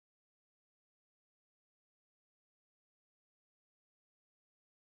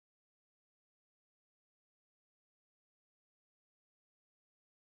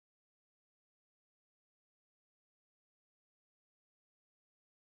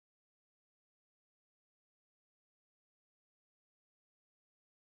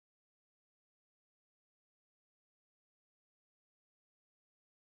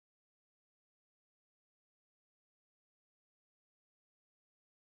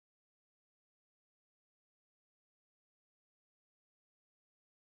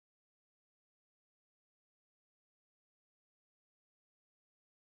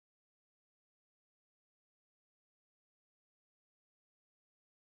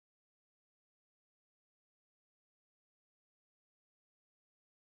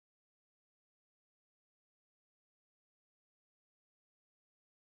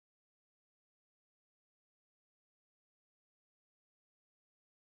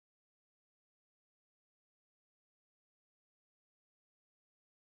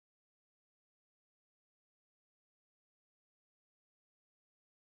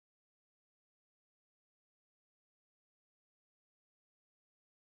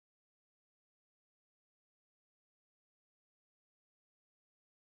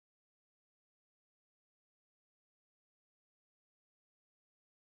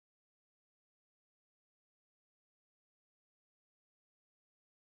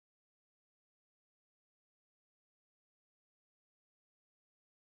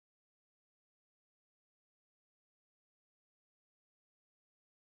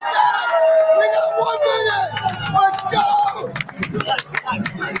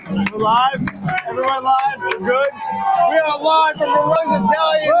We're live. Everyone live. We're good. We are live from BORRELLI'S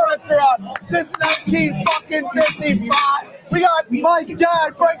Italian restaurant since 1955. We got my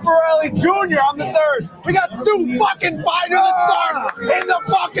dad, Frank Borrelli Jr. on the third. We got Stu fucking Binder the Stark in the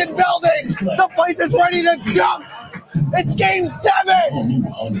fucking building. The place is ready to jump. It's game 7.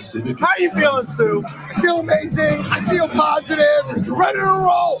 How you feeling, Stu? I feel amazing. I feel positive. Ready to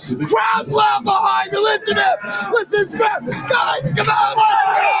roll. Crowd loud behind you. Listen to him. Listen, Scrap. Guys, come on.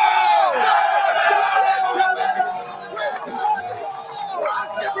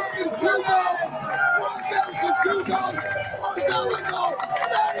 Let's go.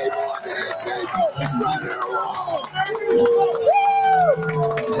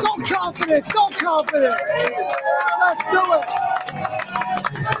 Go confident. Go confident. Let's do it.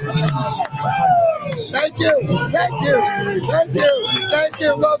 Thank you. Thank you. Thank you. Thank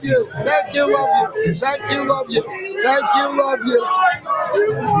you. Love you. Thank you. Love you. Thank you. Love you. Thank you. Love you.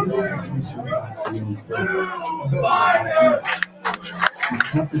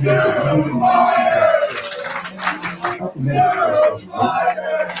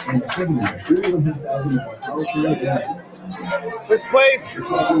 This place,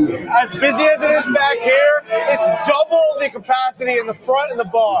 as busy as it is back here, it's double the capacity in the front and the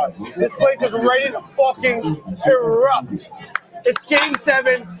bar. This place is ready to fucking erupt. It's game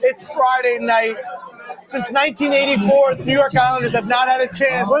 7. It's Friday night. Since 1984, the New York Islanders have not had a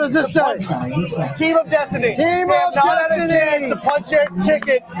chance. What does this say? Team of Destiny. They have not had a chance to punch their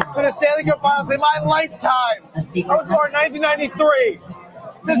ticket to the Stanley Cup Finals in my lifetime. I was born in 1993.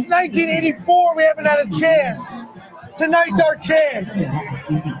 Since 1984, we haven't had a chance. Tonight's our chance.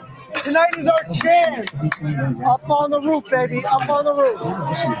 Tonight is our chance. Up on the roof, baby. Up on the roof.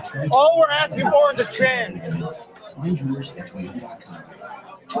 All we're asking for is a chance. Find yours at Toyota.com.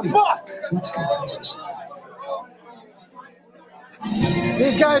 Fuck! Let's go places.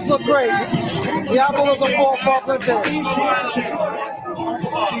 These guys look great. The apple of the fall off their day.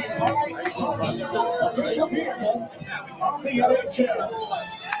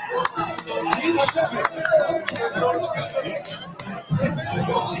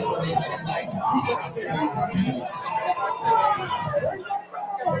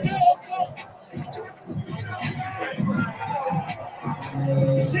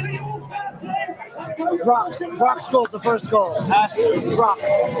 Brock scores the first goal. Brock.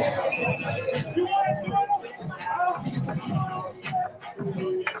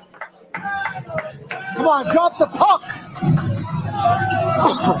 Come on, drop the puck.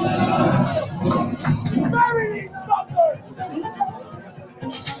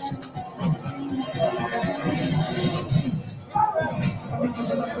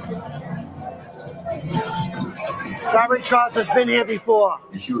 Barry Trotz has been here before.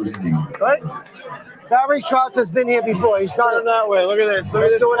 Right? Barry Trotz has been here before. He's done it that way. Look at this. Look at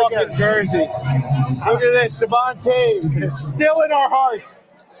this fucking jersey. Look at this. Devon Taves. Still in our hearts.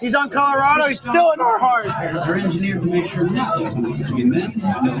 He's on Colorado. He's still in our hearts. They're engineered to make sure nothing comes between them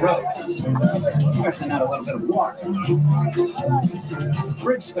and the road. Especially not a little bit of water.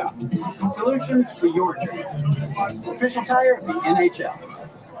 Bridgestone. Solutions for your journey. Official tire of the NHL.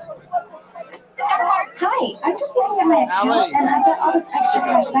 Hi, I'm just looking at my account and I've got all this extra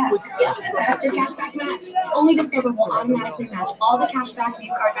cash back. Yeah, that's your cash back match. Only Discover will automatically match all the cash back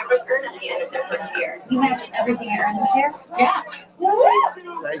new card members earn at the end of their first year. You matched everything I earned this year? Yeah.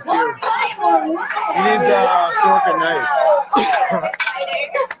 Thank you. He needs a fork and knife. Exciting.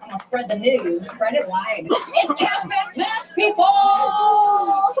 I'm gonna spread the news. Spread it wide. It's cash back match, people!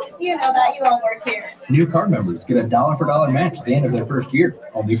 You know that. You all work here. New card members get a $1 for $1 match at the end of their first year,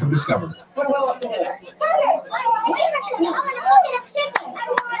 only from Discover. What do I want for dinner?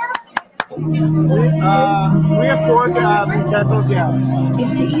 We have fork utensils, yeah.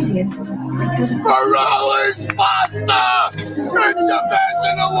 It's the easiest. Because it's BORRELLI'S pasta! It's the best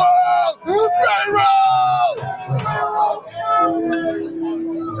in the world! Roll!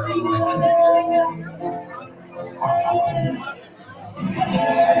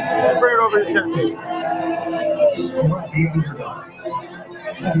 Let's bring it over to utensils. Scrappy underdogs.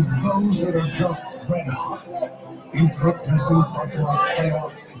 And those that are just red hot in protesting Bud Light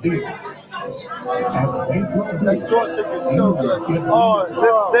playoff beer. As they put the That sausage is so good. Oh,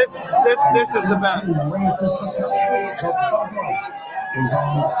 this is the best. The racist discussion of Bud Light is on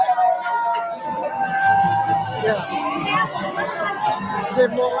us. Yeah. They're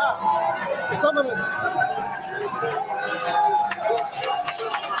more out. Some of them.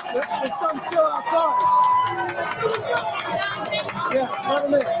 There's some still outside. Yeah, not a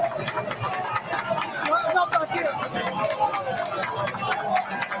minute. Not back here.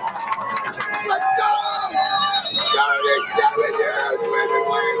 Let's go! 37 years we've been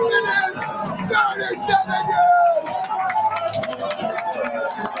waiting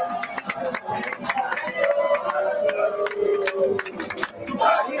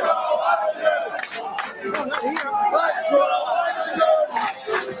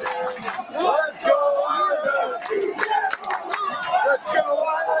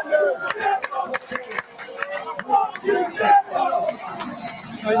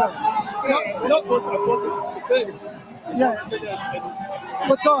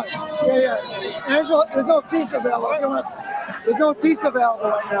What time? Yeah. Angela, there's no seats available. There's no seats available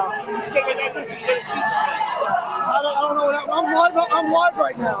right now. I don't know. I'm live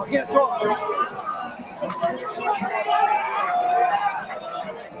right now. I can't talk.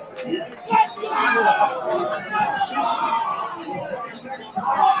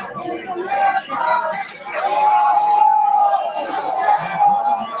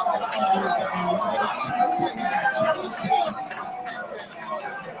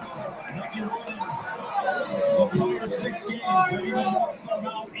 Player 6 games, but he was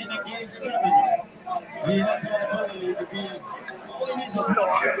somehow in a game 7. He has that ability to be all he needs to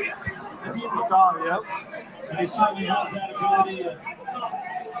start. Yep. And he certainly has that ability.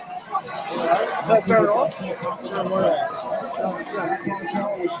 Let's turn it off. Turn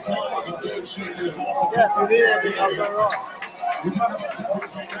Yeah, if you need anything, I'll turn it off. We talk about that.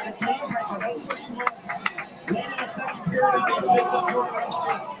 Late in the second period, they picked up your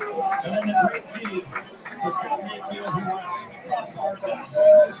and then the great feed. The Scott Mayfield who went across bars out.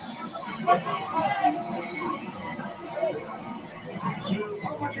 To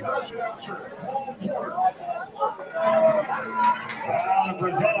public announcer, Paul Porter. To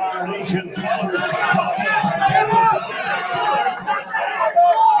present our nation's United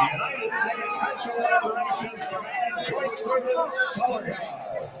States Special Operations Command Joint Service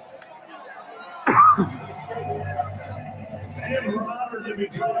Powerhouse. And we're honored to be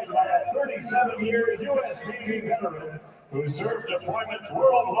joined by a 37-year U.S. Navy veteran who served deployments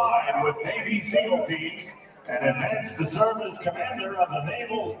worldwide with Navy SEAL teams and advanced to serve as commander of the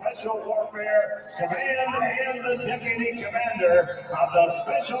Naval Special Warfare Command and the Deputy Commander of the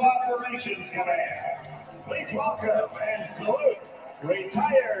Special Operations Command. Please welcome and salute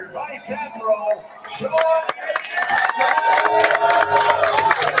retired Vice Admiral Sean.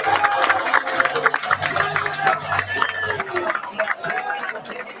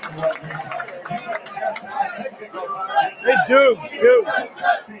 Hey, dude,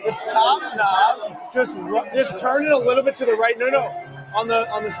 the top knob, just turn it a little bit to the right. No, on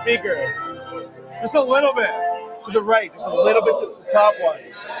the speaker, just a little bit to the right, just a little bit to the top one.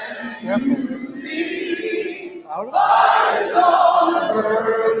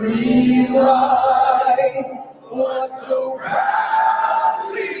 Early light, what so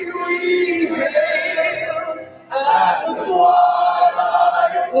proudly we hailed at the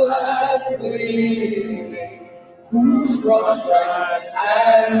twilight's last gleaming, whose cross stripes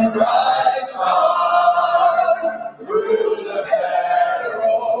and bright stars through the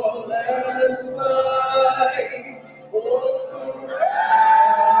perilous fight. Oh,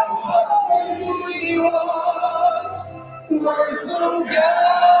 the we watched were so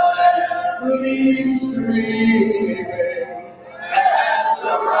gallantly streaming, and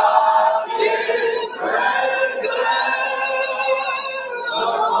the rocket's red glass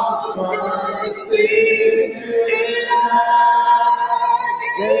bursting in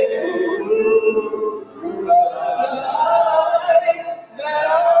agony through the night, that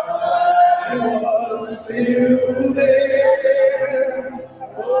our flag was still there.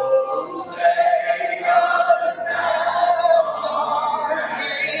 Oh, say us that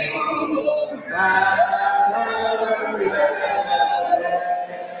star-spangled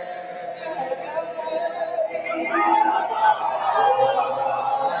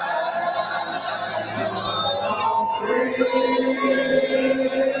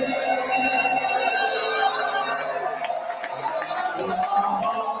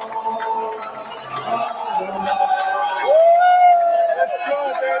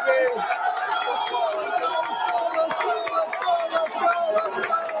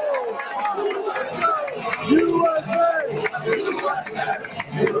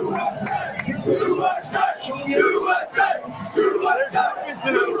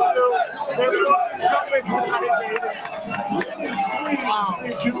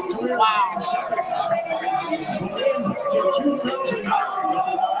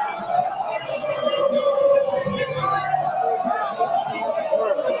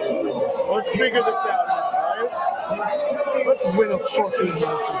Let's figure this out, alright? Let's win a fucking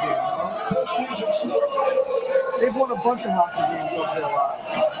hockey game, huh? They've won a bunch of hockey games over their lives.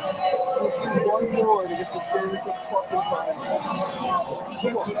 Let's do one more to get this game to fucking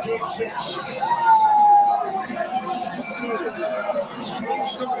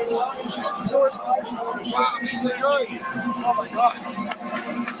Oh my God.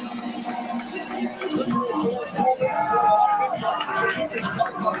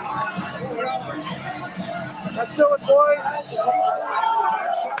 Let's do it, boys.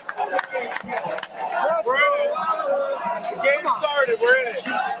 We're in it. The game started. We're in it.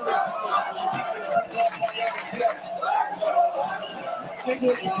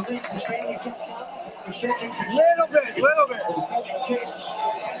 Little bit.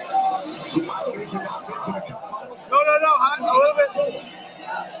 No, hot, a little bit.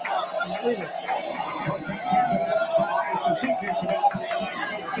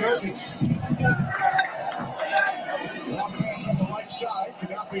 On the right side,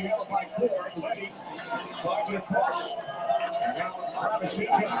 cannot be held by Ford. Letty slides it across. And now Travis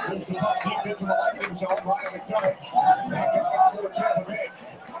Seajack moves the puck deep into the Lightning zone. Ryan McDonough back up for Tampa Bay.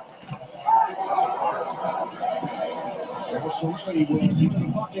 Serenity will give the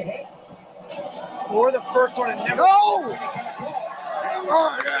puck ahead. Score the first one and never. Go!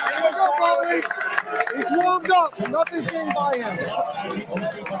 All right, here we go, Polly. He's warmed up. Nothing's getting by him. Keep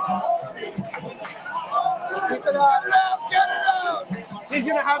it out. Get it out. He's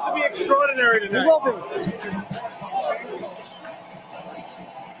going to have to be extraordinary He tonight. will be.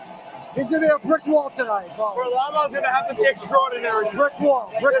 He's going to be a brick wall tonight, Polly. Varlamov's going to have to be extraordinary. Brick wall.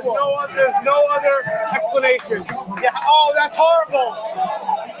 There's no other explanation. Yeah. Oh, that's horrible.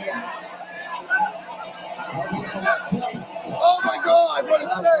 Oh my God! What a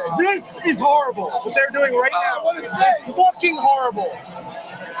save! This is horrible. What they're doing right now. What a It's save! fucking horrible.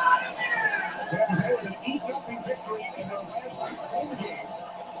 That was an interesting victory in their last home game.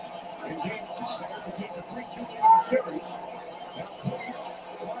 In game 5, to take a 3-2 lead in the series.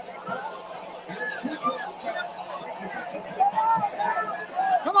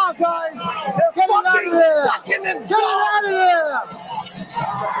 Come on, guys! Get it out of there! Get it out of there!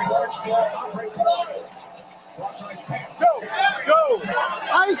 Go.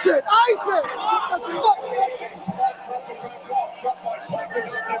 Ice it! Oh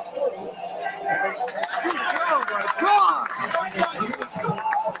my God!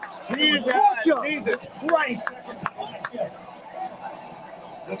 We needed that. Jesus Christ.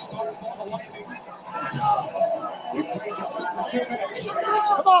 Let's start for the Lightning. We've played just over 2 minutes.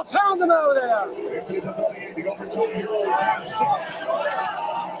 Come on, pound them out of there! Anthony Pavilion, the overtime hero, game 6.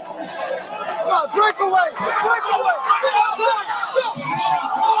 Come on, break away!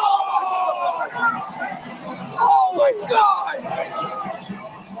 Oh my God!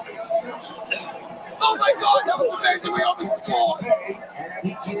 Oh my God, that was amazing! We almost scored! And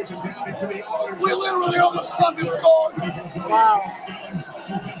he keeps it down into the others. We literally almost fucking scored! Wow.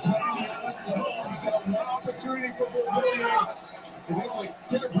 One opportunity for Pavilion. Is able to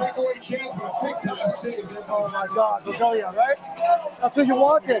get a breakaway chance, but a big time save there. Oh my God, Bedelia, right? That's what you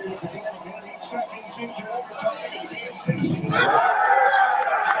wanted.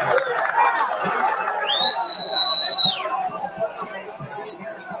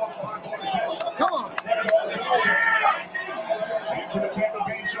 Come on.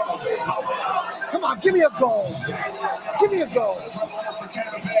 Come on, give me a goal. Give me a goal.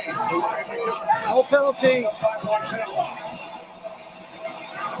 No penalty.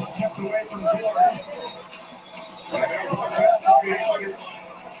 Kept away from the board.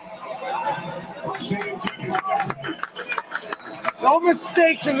 No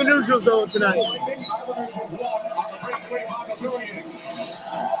mistakes in the neutral zone tonight. Look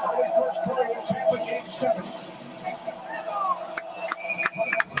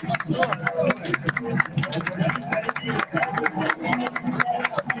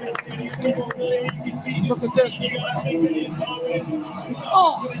at this.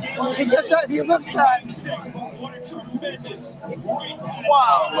 Oh, he gets that. He looks that.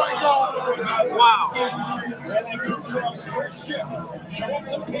 Wow. Oh my God. Wow. Showing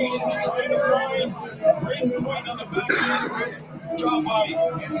some patience, trying to find a great point on the back end. Job by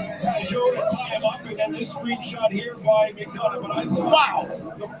Pajot to tie him up, and then this screenshot here by McDonough. But I thought, wow,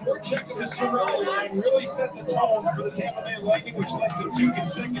 the forecheck of the Sorelli line really set the tone for the Tampa Bay Lightning, which led to 2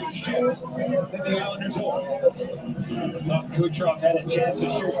 consecutive shifts that the Islanders hold. Thought Kucherov had a chance to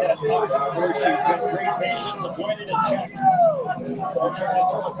shoot that puck. However, she took great patience, avoided a check. They're trying to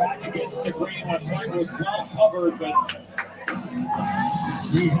throw it back against the green when puck was well covered, but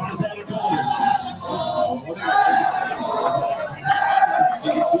he has that ability.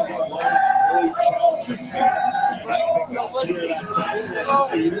 You can see that line really challenging.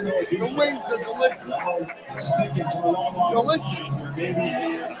 The wings are delicious. Sticking to a long Delicious. maybe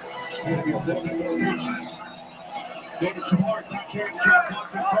going to be a little bit more patient. David Savard backhand shot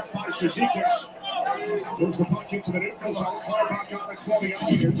blocked in front by Cizikas. Moves the puck into the neutral zone. Fly back on it for the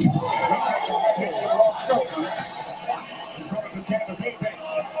Islanders. He takes a hit to the wrong stroke. In front of the Tampa Bay bench.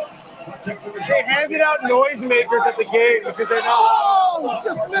 They handed out noisemakers at the game because they're not. Oh,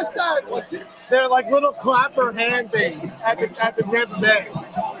 just missed that. They're like little clapper hand things at the Tampa Bay.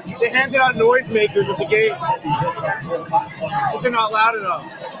 They handed out noisemakers at the game because they're not loud enough.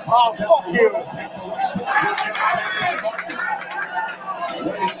 Oh, fuck you.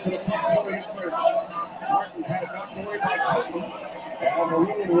 to the puck for the others. Martin had it knocked away by Clinton. And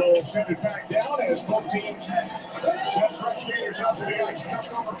Maroon will send it back down as both teams send fresh skaters out to the ice.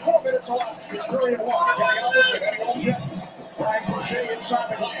 Just over 4 minutes left. It's Curry and Walker getting out there with Eddie Olczyk. Brian Boucher inside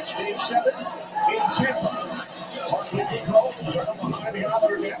the glass. Game 7 in Tampa. Martin Negro right behind the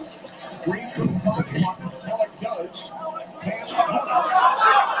other net. Green couldn't find Martin. Pellick does. Pass to Hunt.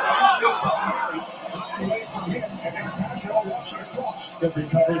 Away from him. And then Passion walks it across. Good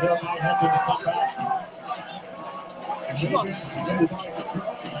recovery there by Hunter to come back. Come on.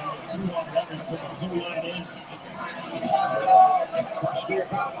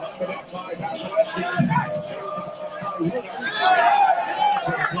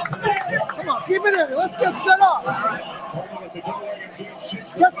 Come on, keep it in. Let's get set up.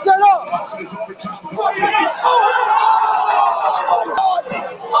 Get set up.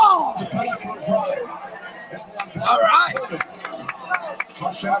 All right.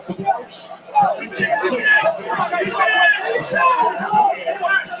 Push out the blocks.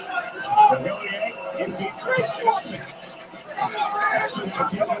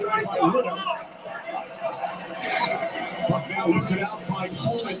 Now lifted out by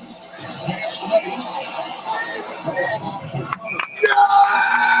Coleman.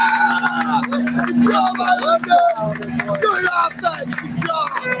 Yeah! Good job, good offense. Good job.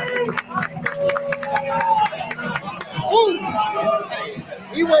 Ooh.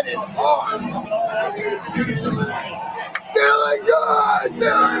 He went in hard. Feeling good!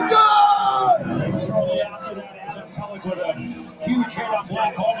 Feeling good! Shortly after that, Adam Pellick with a huge hit on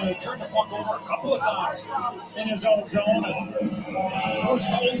Black Hole and turned the puck over a couple of times in his own zone. And Coach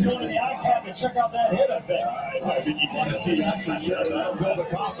Kelly's going to the iPad to check out that hit, I think. I think you want to see that for sure. That'll build the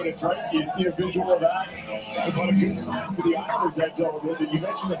confidence, right? You see a visual of that. But a good sign for the Islanders that zone. You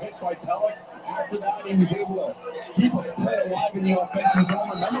mentioned a hit by Pellick. After that, he was able to keep a play alive in the offensive zone.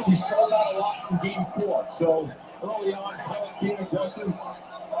 Remember, we saw that a lot in Game 4. So early on, Pellick being aggressive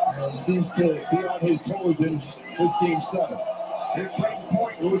seems to be on his toes in this Game 7. Here's Brayden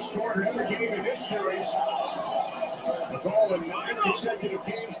Point, who has scored every game in this series. A goal in 9 consecutive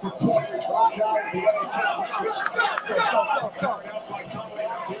games for Point. First shot at the NHL. Covered out by Conley.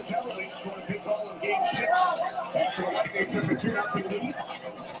 Here's Emily, scored a big goal in Game 6. After the Lightning took a 2-0 lead.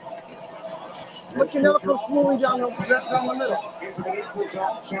 But you never go smoothly down the middle. Into the neutral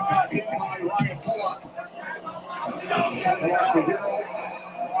zone, sent back in by Ryan Pulock.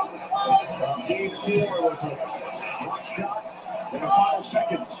 Game 4 was a hot shot in the final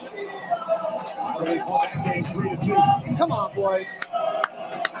seconds. Islanders won that game 3-2. Come on, boys.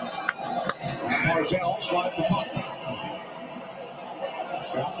 Barzell slides the puck.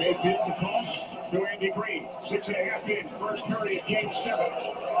 Mayfield across to Andy Green. 6.5 in, first period, Game 7.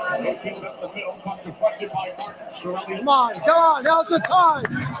 Mayfield up the middle, puck deflected by Martin. Sorelli. Come on, now's the time.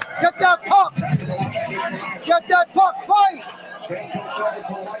 Get that puck. Get that puck, fight. Sorelli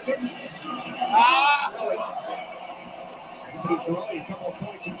for Lightning. Sorelli, a couple of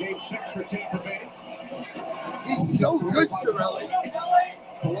points in Game 6 for Tampa Bay. He's so good, Sorelli.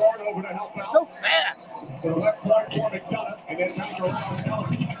 Lord over to help out. So fast. To the left point for McDonough, and then back around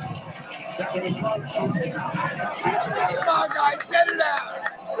Pellick. Stepping in front, Sorelli. Come on, guys, get it out.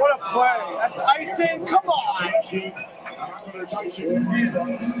 What a play. That's icing. Come on. Islanders icing.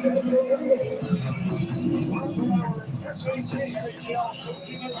 SAT NHL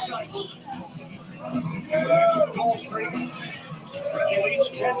coaching insights. The goal streak. He leads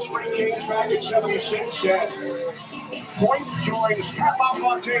 10 straight games back in 76. Point joins Pat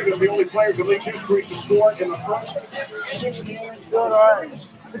Fontaine as the only player in league history to score in the first 6 games. Good, all right. It's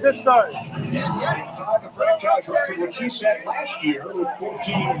a good start. He's tied the franchise record, which he set last year with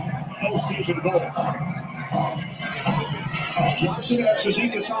 14 postseason goals. Johnson and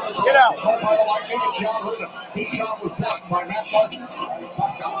Suzuki Sonics get out. By the Lightning and John Huda. His shot was blocked by Matt Martin.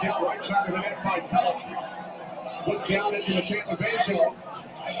 Knocked down right side of the net by Pellick. Put down into the Tampa Bay zone.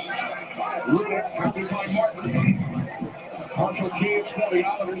 Ruda happy by Martin. Marshall James for the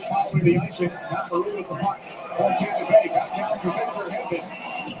Islanders following the icing. Not Maroon with the puck. On Tampa Bay. Got down for Victor Hedman.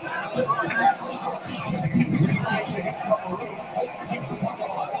 Takes a hit from Maroon. Keeps the puck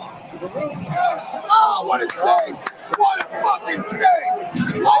alive. Maroon. Oh, what a save! What a fucking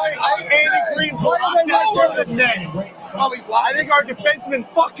save! I think Andy Green blocked that from the net. I think our defenseman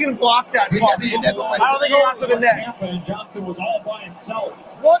fucking blocked that puck. I don't think he got to the net. And Johnson was all by himself.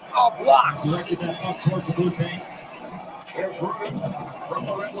 What a block! Directed that puck towards the blue paint. There's Ruben from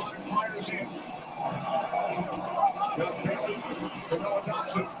the red line, fires in. That's Bailey to Noah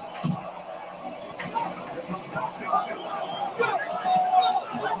Thompson. Here comes Brock Nelson.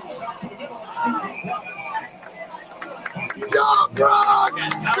 Back to the middle, shooting. Jump, Brock!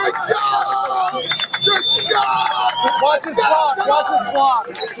 Go! block. Watch his block.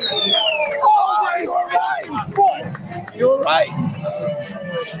 Oh, you were right. Foot. You were right.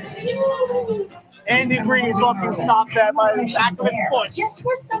 Andy Green fucking stopped that by the back of his foot. Just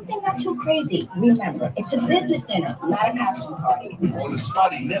for something not too crazy. Remember, it's a business dinner, not a costume party. On the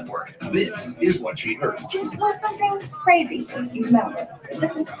Spotty Network, this is what she heard. Just for something crazy. Remember, it's a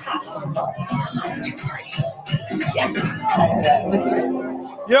costume party. Costume party. Yeah.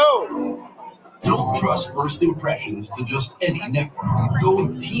 Yo. Don't trust first impressions to just any network. Go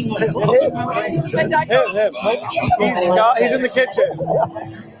with Team Up. He's in the kitchen.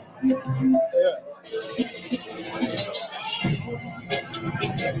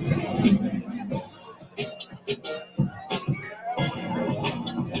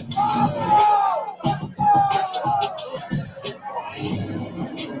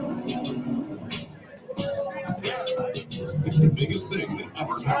 It's the biggest thing that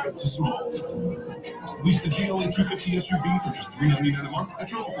ever happened to Small. Lease the GLA 250 SUV for just $399 a month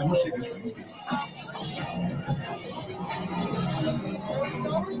at your local Mercedes-Benz dealer.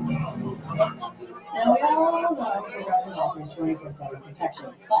 Now, we all love Progressive offers 24/7 protection,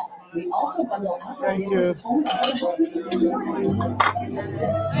 but we also bundle outdoor vehicles with home to help you.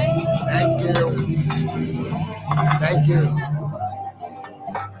 Thank you. Thank you.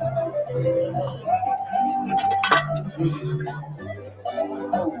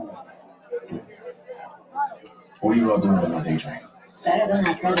 What do you love doing on the day train? It's better than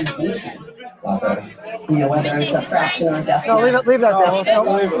that presentation. Not that. You know, whether it's a fraction or a decimal. No, leave that there.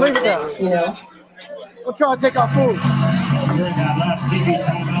 Leave it there. You know? We'll try to take our food. During that last TV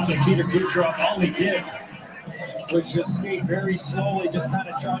timeout, Nikita Kucherov, all he did was just skate very slowly, just kind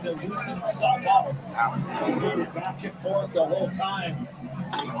of trying to loosen himself up. He skated back and forth the whole time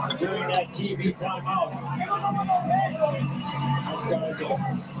during that TV timeout. Those guys will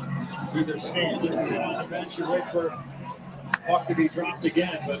either stand or sit on the bench and wait for puck to be dropped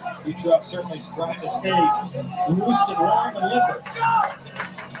again, but Kucherov certainly is trying to stay loose and warm and limber.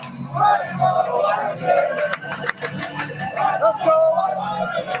 Let's go.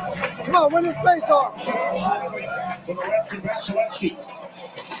 Come on, win this face off. To the left of Vasilevsky.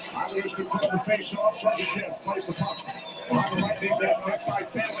 Islanders control the face-off. Sergachev plays the puck. On the right, big net by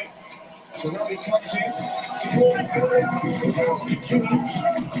Bailey. So now he comes in. Continues.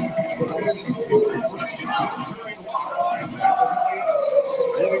 Moving up for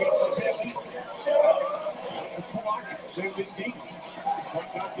Bailey. Sends it deep.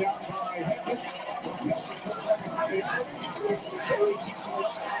 Knocked down by Hedman. Keeps it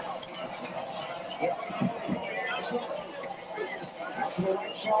alive. To the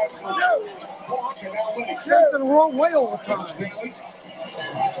right side for Walk, and now Liddy. It's the wrong way all the time. Bailey.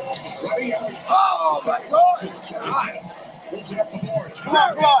 Ready? Oh, my God. Moves it up the boards.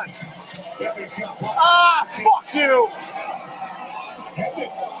 Jack run. Bailey shot. Ah, fuck you.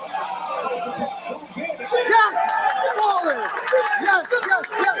 Hedman. Yes! Falling! Yes, yes, yes!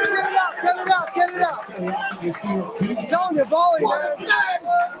 Get it out, get it out, get it out! I'm telling you, volley, man!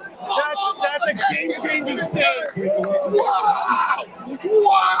 That's a game-changing save. Wow!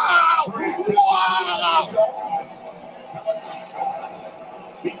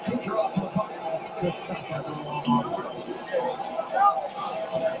 Beat Kucherov to the puck.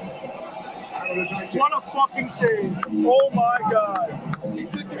 What a fucking save. Oh, my God.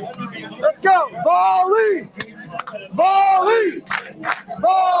 Let's go! Volley! Volley!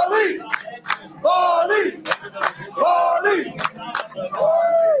 Volley! Volley! Volley!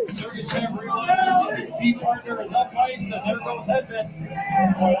 Sergachev realizes that his D partner is up ice, and there goes Hedman.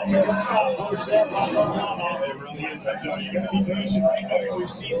 Boy, that's a good stop push there by Romano. It really is. That's all you got to be patient. Right now, we've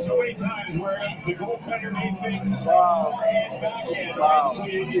seen so many times where the goaltender may think forehand, backhand. Right? So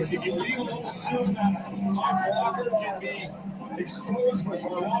if you leave a little soon, that blocker can be exposed with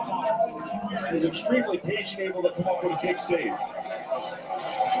Varlamov. He's extremely patient, able to come up with a big save.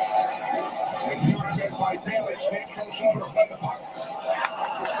 Counterfeit by Bailey. Snake goes over to play the puck.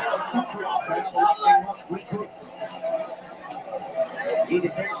 Instead of Kucherov, and now the right must regroup. The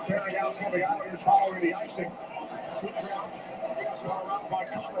defense carrying out for the Islanders following the icing. Kucherov got around by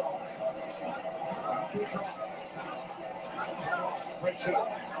Conroe. Kucherov breaks it up.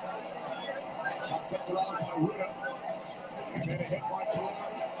 Picked around by Ruda. He's going to hit by Cole.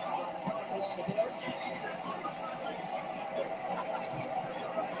 Conroe on the boards.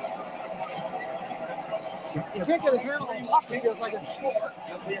 You can't get a handle on the puck because like it's short.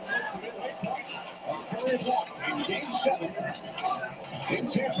 As we approach the midway point, Perry Walk in Game 7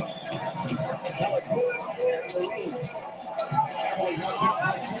 in Tampa. Pellet in the room. Emily got down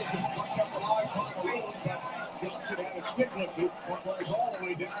by Colton, tucked up the line by the room, but Johnson had a stick lifted, one plays all the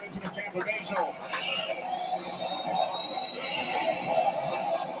way down into the Tampa Bay zone.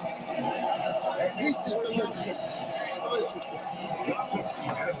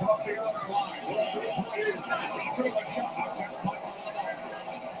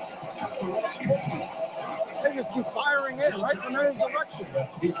 They just keep firing it right in the direction.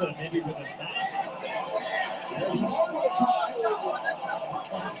 He said maybe with his pass. There's one more time.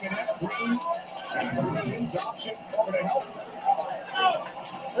 Dobson over to help.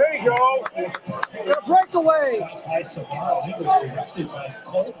 There you go. It's a breakaway. By Savaro, he was directed by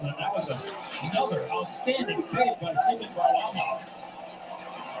Colton, and that was another outstanding save by Simon Varlamov.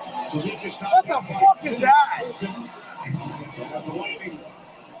 What the fuck is that?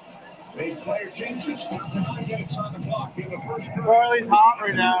 Big player changes. 9 minutes on the clock in the first quarter. Barley's hot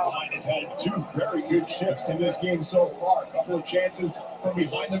right now. Line has had 2 very good shifts in this game so far. A couple of chances from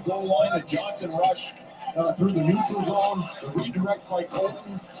behind the goal line. The Johnson rush through the neutral zone. The redirect by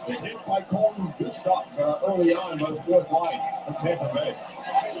Colton. The hit by Colton. Good stuff early on by the fourth line of Tampa Bay.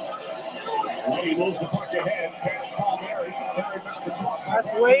 He moves the puck ahead. Catch Palmieri. Carried back across.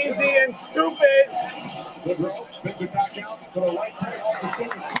 That's lazy and stupid. Woodrow spins it back out to the right play off the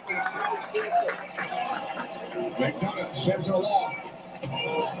stick. McDonough sends it along.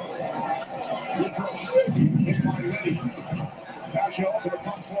 Woodrow hit by Liddy. Pasho to the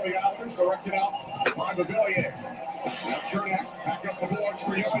puck for the Islanders, directed out by Bavilier. Now Chernak back up the boards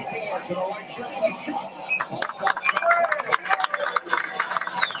for Yogi Miller to the right side. Shot.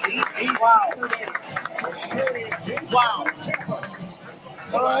 Wow. Wow.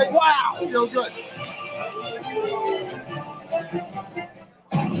 All right. Wow. Feel good.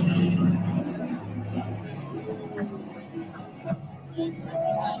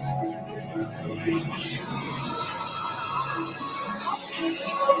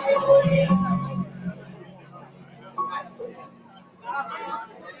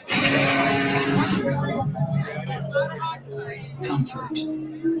 Comfort.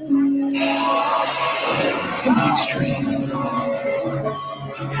 Extreme.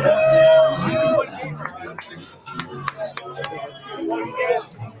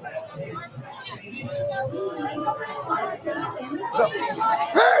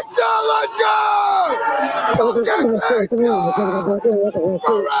 Pizza, let's go!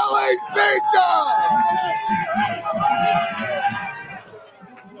 Borrelli's Pizza!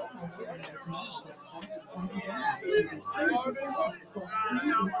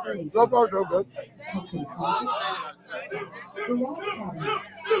 So far, so good.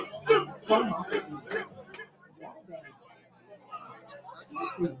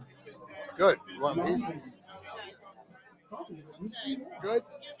 Good. You want a piece? Good.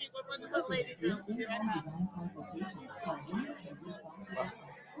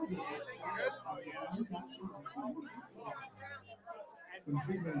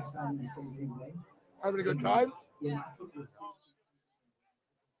 Having a good time?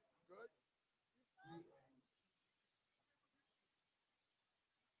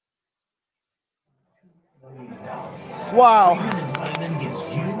 Wow. Freeman & Simon gets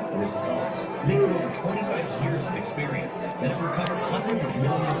you results. They have over 25 years of experience and have recovered hundreds of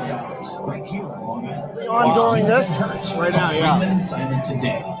millions of dollars right here on Long Island. Ongoing this right now, yeah. Freeman & Simon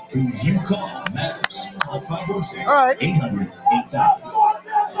today. Who you call matters. Call 516 All right. 800 8000.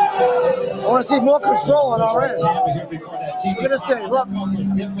 I want to see more control on our end. Tampa here before that TV. Look at this thing, look. Was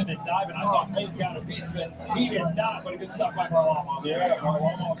dipping and diving. I thought Cole got a piece of it. He did not, but a good stuff by Varlamov. Yeah,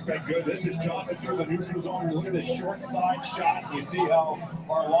 Varlamov's been good. This is Johnson through the neutral zone. Look at this short side shot. You see how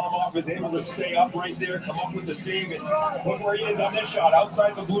Varlamov is able to stay up right there, come up with the save, and look where he is on this shot,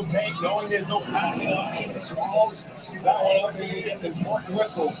 outside the blue paint, knowing there's no passing option. Swallows that one up, and you get an important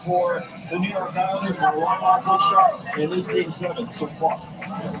whistle for the New York Islanders. Varlamov good shot in this game 7 so far.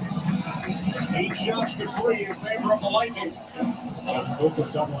 8 shots to 3 in favor of the Lightning. Cooper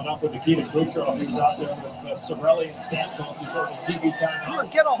doubling up with Nikita Kucherov. He was out there with Sorelli and Stamkos before the TV time.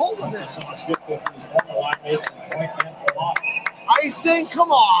 Get a hold of it. Icing,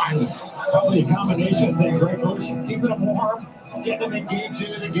 come on. Probably a combination of things, right, Coach? Keeping them warm, getting them engaged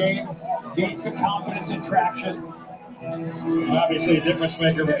into the game, gain some confidence and traction. Obviously, a difference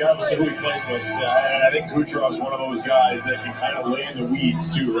maker regardless of who he plays with. Yeah, and I think Kucherov's one of those guys that can kind of lay in the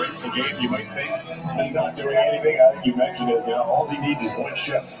weeds too, right? In the game, you might think he's not doing anything. I think you mentioned it. You know, all he needs is one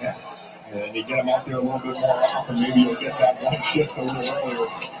shift. Yeah. And you get him out there a little bit more often, maybe you'll get that one shift a little earlier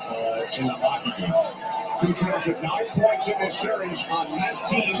in the hockey game. Kucherov with 9 points in this series on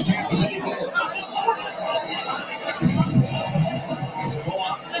 19 Tampa Bay goals.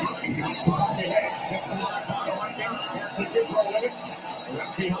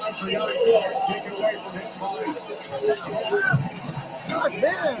 Behind for Young Ford, taken away from him by God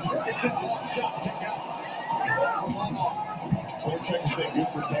damn. it's a long shot kicked out. Coaching's been good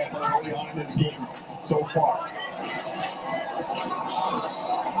for Tampa early on in this game so far.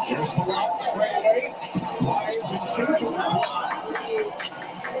 Here's Palat straight away. Lions and shoots with the block.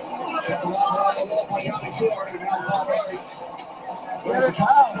 Get the ball on the wall by Yanni Ford and now Barberi. There's the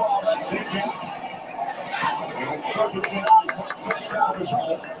cross. St. Jack. And Ferguson flips down his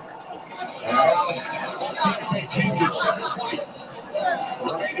home. And teams make changes. 7:20.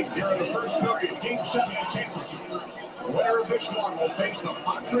 Remaining here in the first period. Game 7 in Tampa. The winner of this one will face the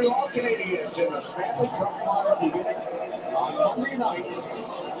Montreal Canadiens in the Stanley Cup final beginning on Monday night.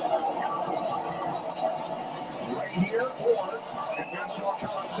 Right here or at Nassau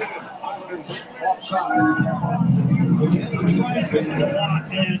Coliseum. Islanders offside. He tries this a lot,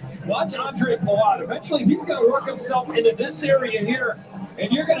 and watch Andre Palat. Eventually, he's going to work himself into this area here,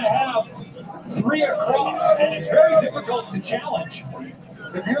 and you're going to have 3 across, and it's very difficult to challenge.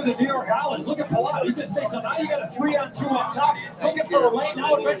 If you're the New York Islanders, look at Palat. He just says, so now you got a 3-on-2 up top. Looking for a lane.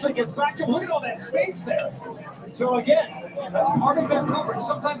 Now eventually gets back to him. Look at all that space there. So again, that's part of their coverage.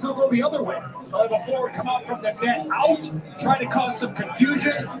 Sometimes they'll go the other way. They'll have a forward come out from the net out, try to cause some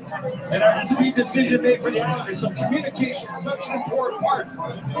confusion. And there has to be a decision made for the Islanders. So communication is such an important part.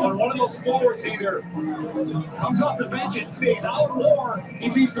 When one of those forwards either comes off the bench and stays out, or he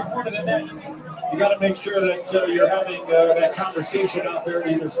leaves the front of the net. You got to make sure that you're having that conversation out there to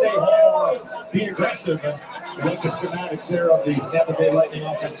either stay home or be aggressive. And you look at the schematics there of the Tampa Bay Lightning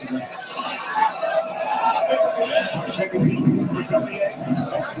offensive end.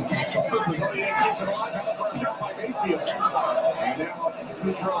 And now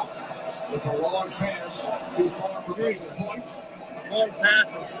Kucherov with a long pass too far for the point. Long pass.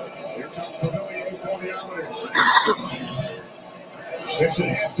 Here comes Pavilier for the Islanders.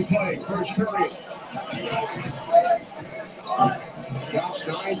 6.5 to play, first period. Shots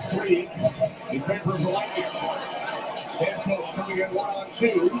 9-3 in favor of the Lightning. Stamkos coming in 1-on-2.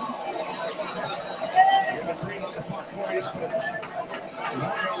 And a green on the puck for the Islanders.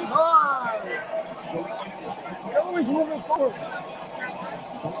 They're always moving forward.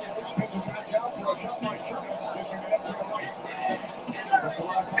 Spins it back out for a shot by Sherman. Missing it up to the right.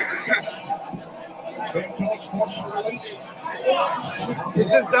 Stamkos forced the release.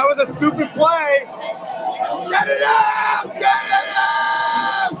 That was a stupid play. Get it out! Get it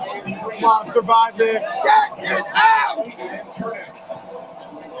out! Come on, survive this. Get it out! Hit him!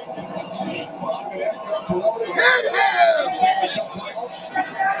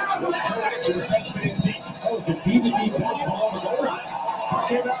 Oh, it's a DVD pass ball on the goal line.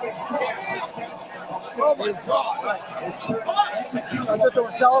 Oh my God! I thought they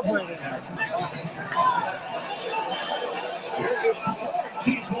were celebrating.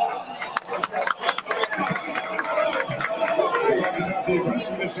 The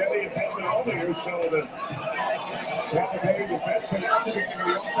aggressiveness Elliott had been over here, so the Tampa Bay defenseman out the beginning of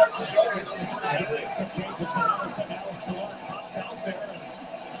the offensive zone.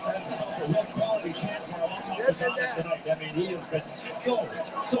 I mean, he has been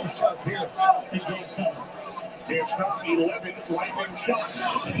so sharp here in Game 7. It's not 11 lightning shots.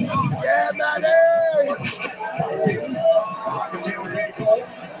 Yeah, buddy! Behind the Tampa Bay goal.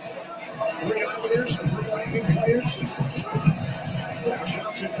 3 Islanders and 3 Lightning players. Now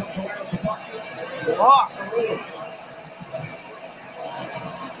Johnson comes away with the puck. Block.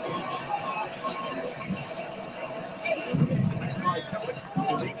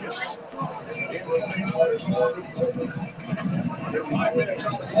 Under 5 minutes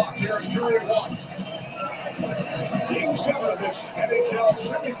on the clock here in period 1. Game 7 of this NHL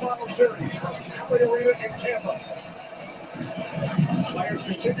semifinal series from Cali Arena in Tampa. Players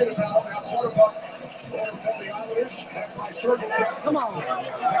continue to battle now. Quarterback over for the Islanders, back by Sergachev. Come on.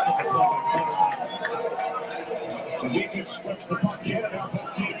 Zedekis flips the puck in, and now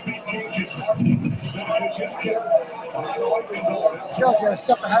both teams make changes. Martin finishes his chip behind the Lightning goal. Still got a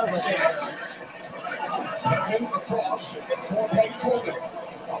step ahead of us. And across for Blake Colden.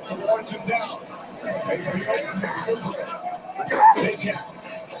 Up the boards and down. Mayfield. Zajac.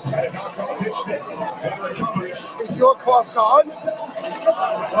 Had a knock off his stick. And recovers. Is your cough gone?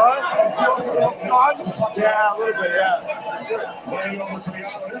 What? Is your cough gone? Yeah, a little bit, yeah. Laying over for the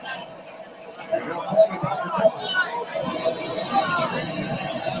Islanders. And now Colden back across.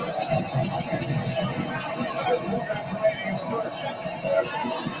 That's remaining in the first.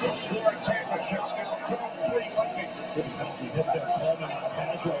 The score in Tampa shuts down 12-3 Lightning.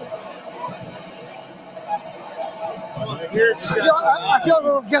 I feel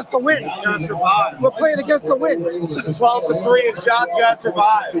we're against the wind. You gotta survive. We're playing against the wind. 12-3 in shots, you gotta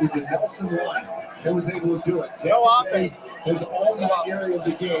survive. It was a Nelson line that was able to do it. No offense. There's all that area of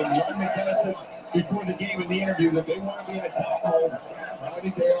the game. Ryan McKinnon before the game in the interview that they want to be in attack mode. I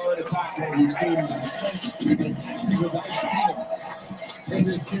think they are in attack mode. You've seen them as active as I've seen them in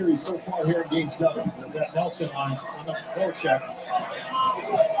this series so far here in Game 7. There's that Nelson on the forecheck.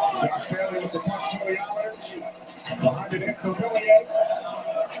 Josh Bailey with the puck for the Islanders. Behind it, Villiers.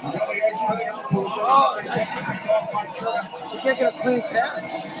 Villiers putting out the line. You can't get a clean pass.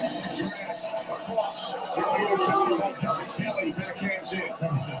 Kelly backhands in.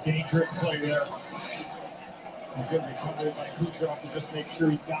 That was a dangerous play there. A good recovery by Kucherov to just make sure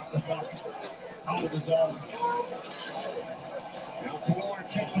he got the puck out of the zone. Now Killorn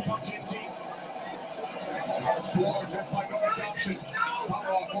checks the puck in deep. Killorn met by Noah Thompson.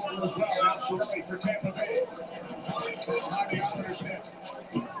 Power off over as well. Now Sorelli for Tampa Bay. Behind the Islanders net.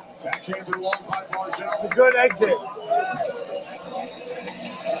 Backhander long by Barzell. A good exit.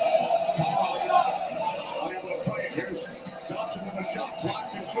 Unable to play it. Here's Thompson with a shot.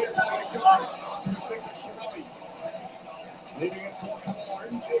 Blocked and cleared by McDonald. Off to the stick of Sorelli. Leaving it for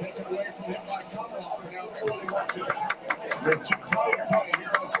Killorn. Taken away from him by Komarov. And now everybody wants it. With 2:20 to play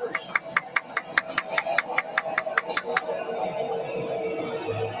here in the first.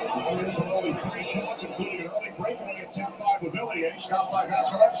 Islanders with only 3 shots, including an early breakaway attempt by Villiers, stopped by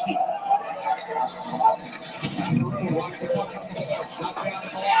Vasilevsky. Macaroon walks the puck up the middle, knocked down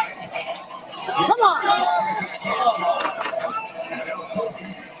at the line. Come on! And now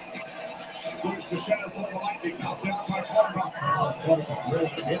Kobe goes to center for the Lightning, knocked down by Clutterbuck.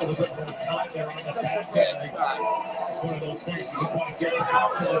 Really a little bit more time there on the back end. It's one of those things you just want to get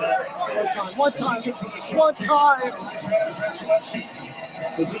out to that. One time. One time.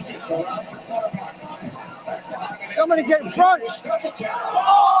 Somebody get in front.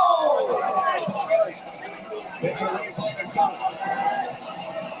 Oh!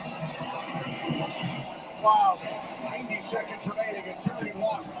 Wow. 90 seconds remaining in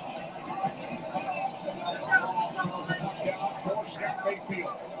 31. Down for Scott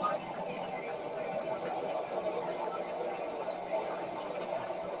Mayfield.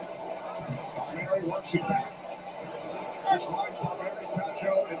 Mary works it back. First line for Mary,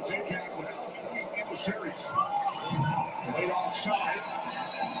 Pacho, and Zay Jackson. Now in the series. Played offside.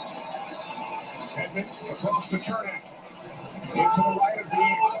 Edmund across to Chernak. Into the right of the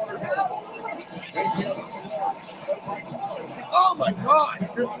outer goal. Mayfield up the boards. Oh my God!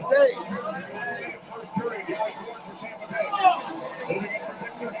 Good save. First period, the only goal for Tampa Bay. Moving it for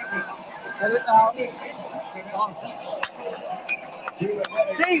Victor Hedman. Get it out.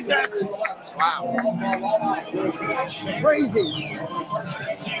 Jesus! Wow. Crazy.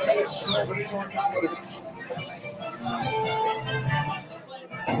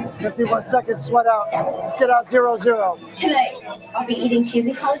 51 seconds, sweat out. Let's get out 0-0. Today, I'll be eating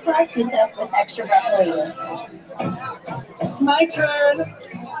cheesy cauliflower pizza with extra broccolini. My turn.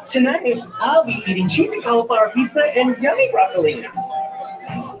 Tonight, I'll be eating cheesy cauliflower pizza and yummy broccoli.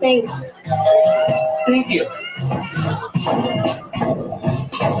 Thanks. Thank you.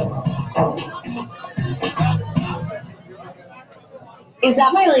 Is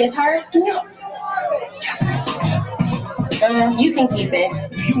that my leotard? No. You can keep it.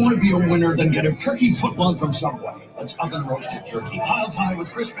 If you want to be a winner, then get a turkey footlong from Subway. That's oven roasted turkey, piled high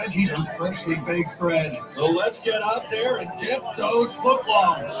with crisp veggies and freshly baked bread. So let's get out there and get those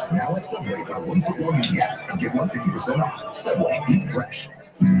footlongs. Now at Subway, buy 1 footlong you get and get 150% off. Subway, eat fresh.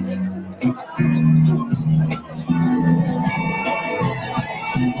 In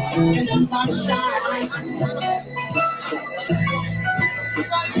the sunshine.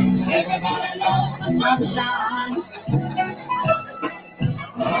 Everybody loves the sunshine.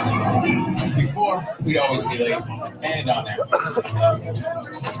 Before, we'd always be late and on air.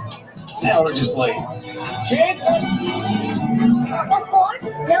 Now we're just late. Chance? Before,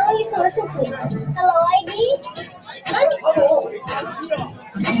 no one used to listen to me. Hello, ID?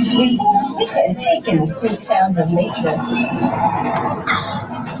 We couldn't take in the sweet sounds of nature.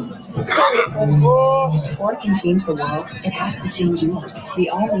 Seriously, Ford can change the world. It has to change yours. The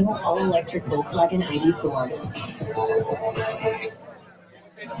all-new, all-electric Volkswagen ID4.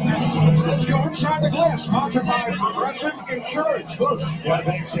 Let's go inside the glass, sponsored by Progressive Insurance. Yeah,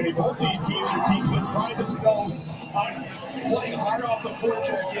 thanks, Kenny. Both these teams are teams that pride themselves on playing hard off the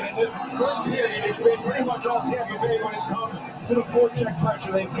forecheck. And in this first period, it's been pretty much all Tampa Bay when it's come to to the forecheck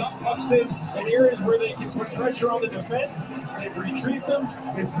pressure. They've got pucks in areas where they can put pressure on the defense. They've retrieved them.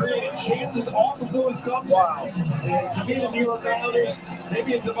 They've created chances off of those dumps. Wow. And to me, the New York Islanders,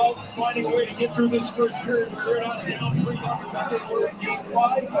 maybe it's about finding a way to get through this first period where they're not down 3-0 like they were in Game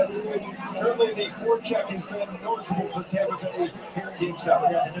 5. But certainly the forecheck has been noticeable for Tampa Bay here in Game 7.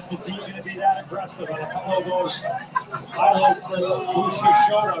 Yeah, and if the team going to be that aggressive on a couple of those highlights that Lucia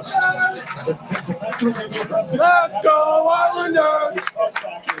showed us, the defense will be aggressive. Let's go, Islanders!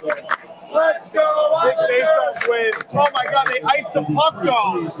 Let's go, Islanders! Big face-off win. Oh my God, they iced the puck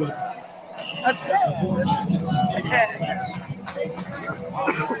off.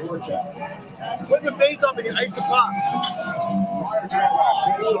 Win the face-off and you ice the puck. Prior to that last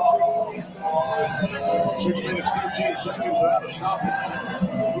face-off, 6 minutes, 13 seconds without a stop.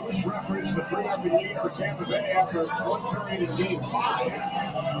 Lewis referenced the 3-0 lead for Tampa Bay after one period in Game 5.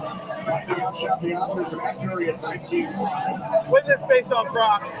 Lightning outshot the Islanders in that period 19-5. Win this face-off,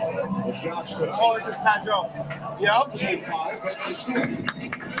 Brock. The shots to Oh, this is Pajot. Yep. Game 5, but it's good.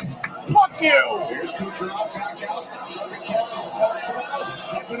 Fuck you! Here's Kucherov back out.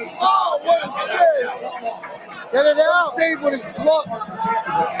 Oh, what a save! Get it out! Save with his glove.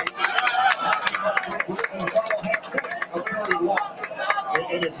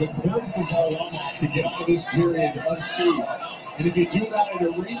 And it's important for Varlamov to get out of this period unscathed. And if you do that, it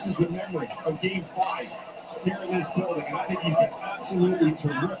erases the memory of Game 5 here in this building. And I think he's been absolutely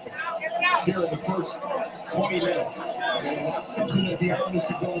terrific here in the first 20 minutes. And that's something that the Islanders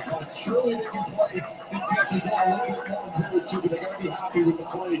can build upon. Surely they can play in Tampa's line a little bit more in period 2, but they got to be happy with the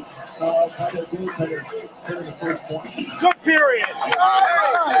play by their goaltender here in the first 20. Good period.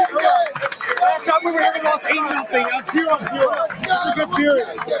 Last time we were here, we lost 8-0. Now 0-0. It's a good period.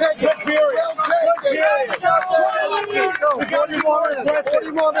 Good period. Good period. We got 40 more minutes.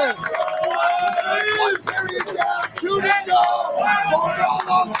 40 more minutes. One period down, 2 to go. Going all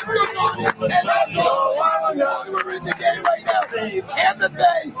on 3 on this and that's all. We're in the game right now. Tampa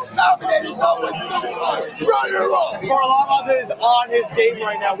Bay dominated always so far. Run her off. Varlamov is on his game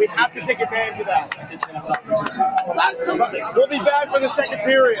right now. We have to take advantage of that. That's something. We'll be back for the second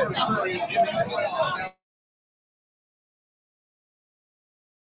period.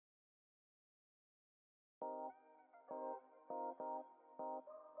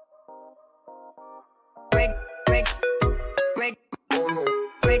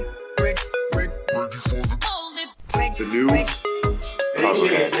 The news.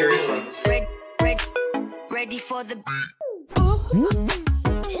 Ready for the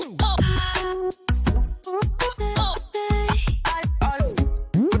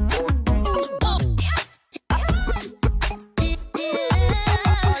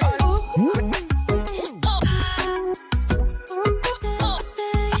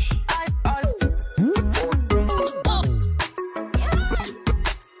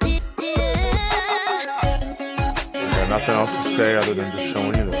Nothing else to say other than just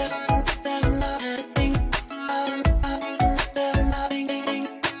showing you this.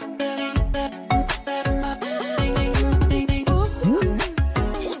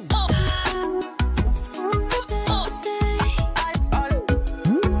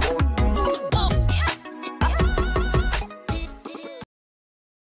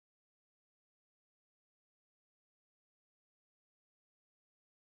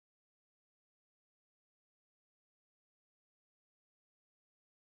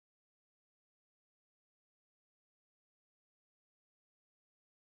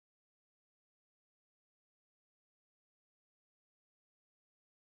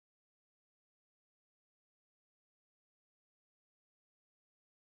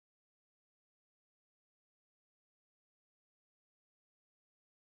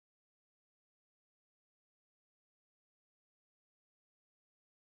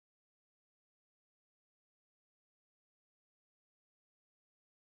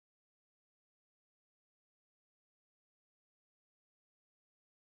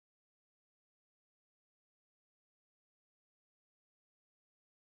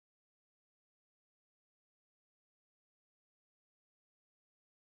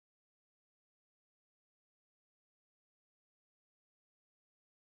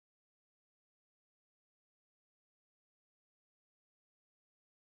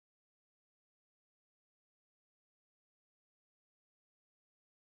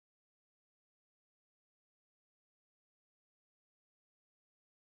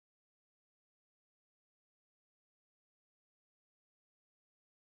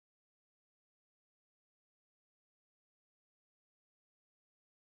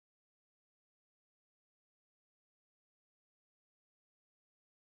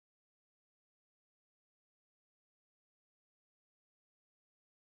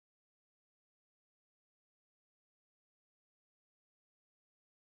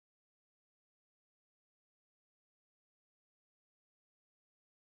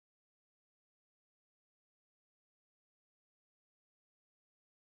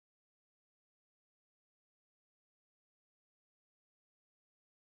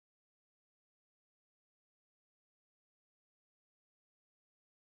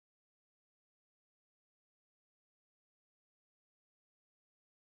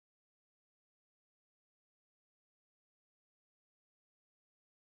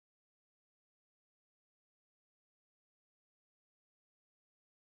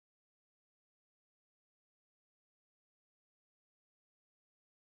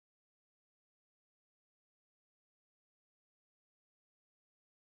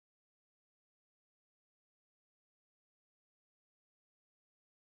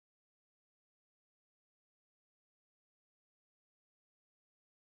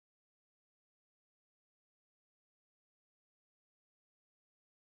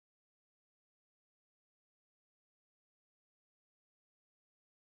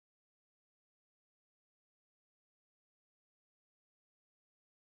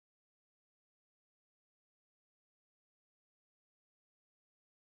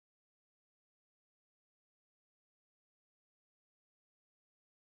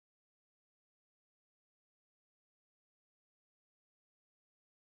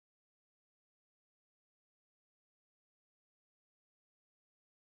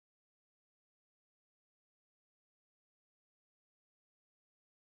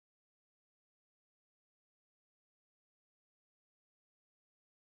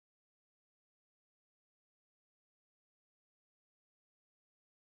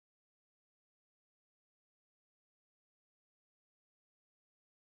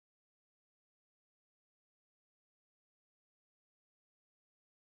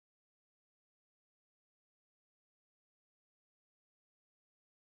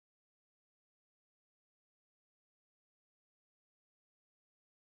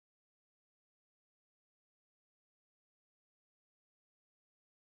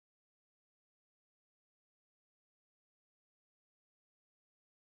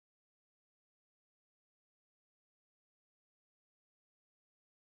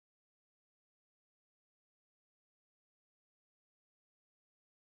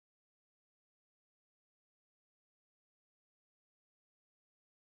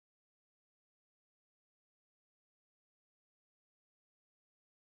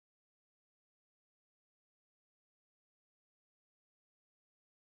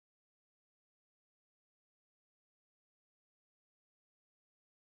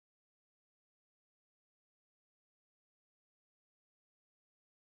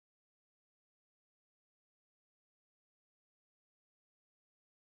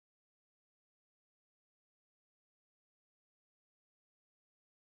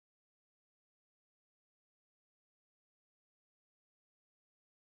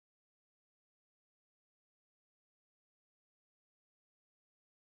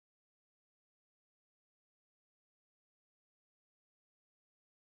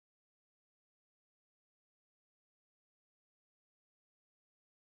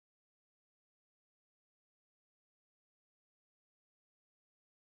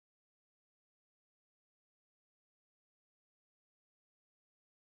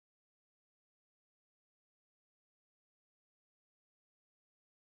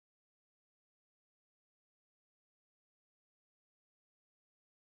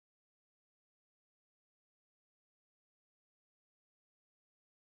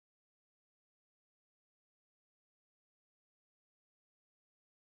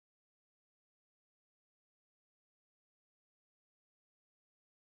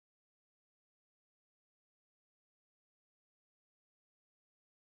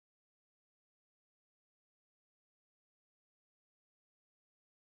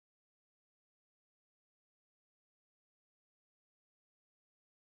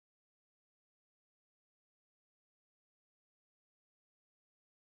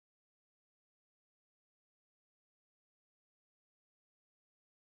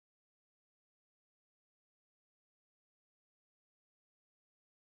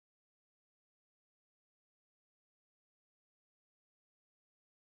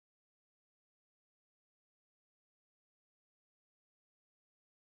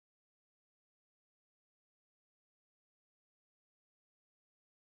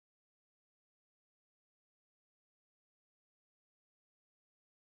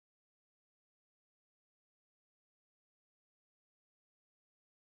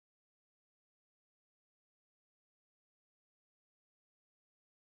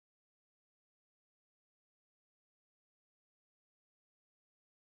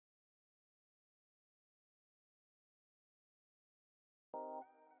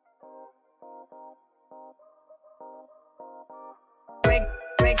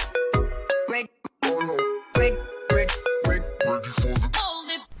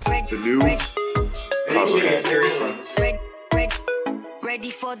 The new.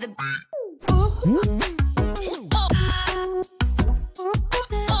 Ready for the.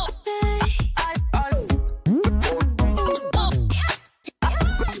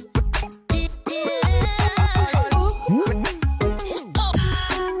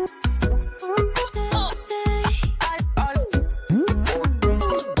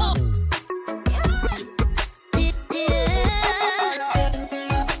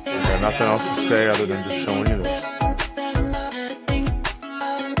 Nothing else to say other than just showing you this.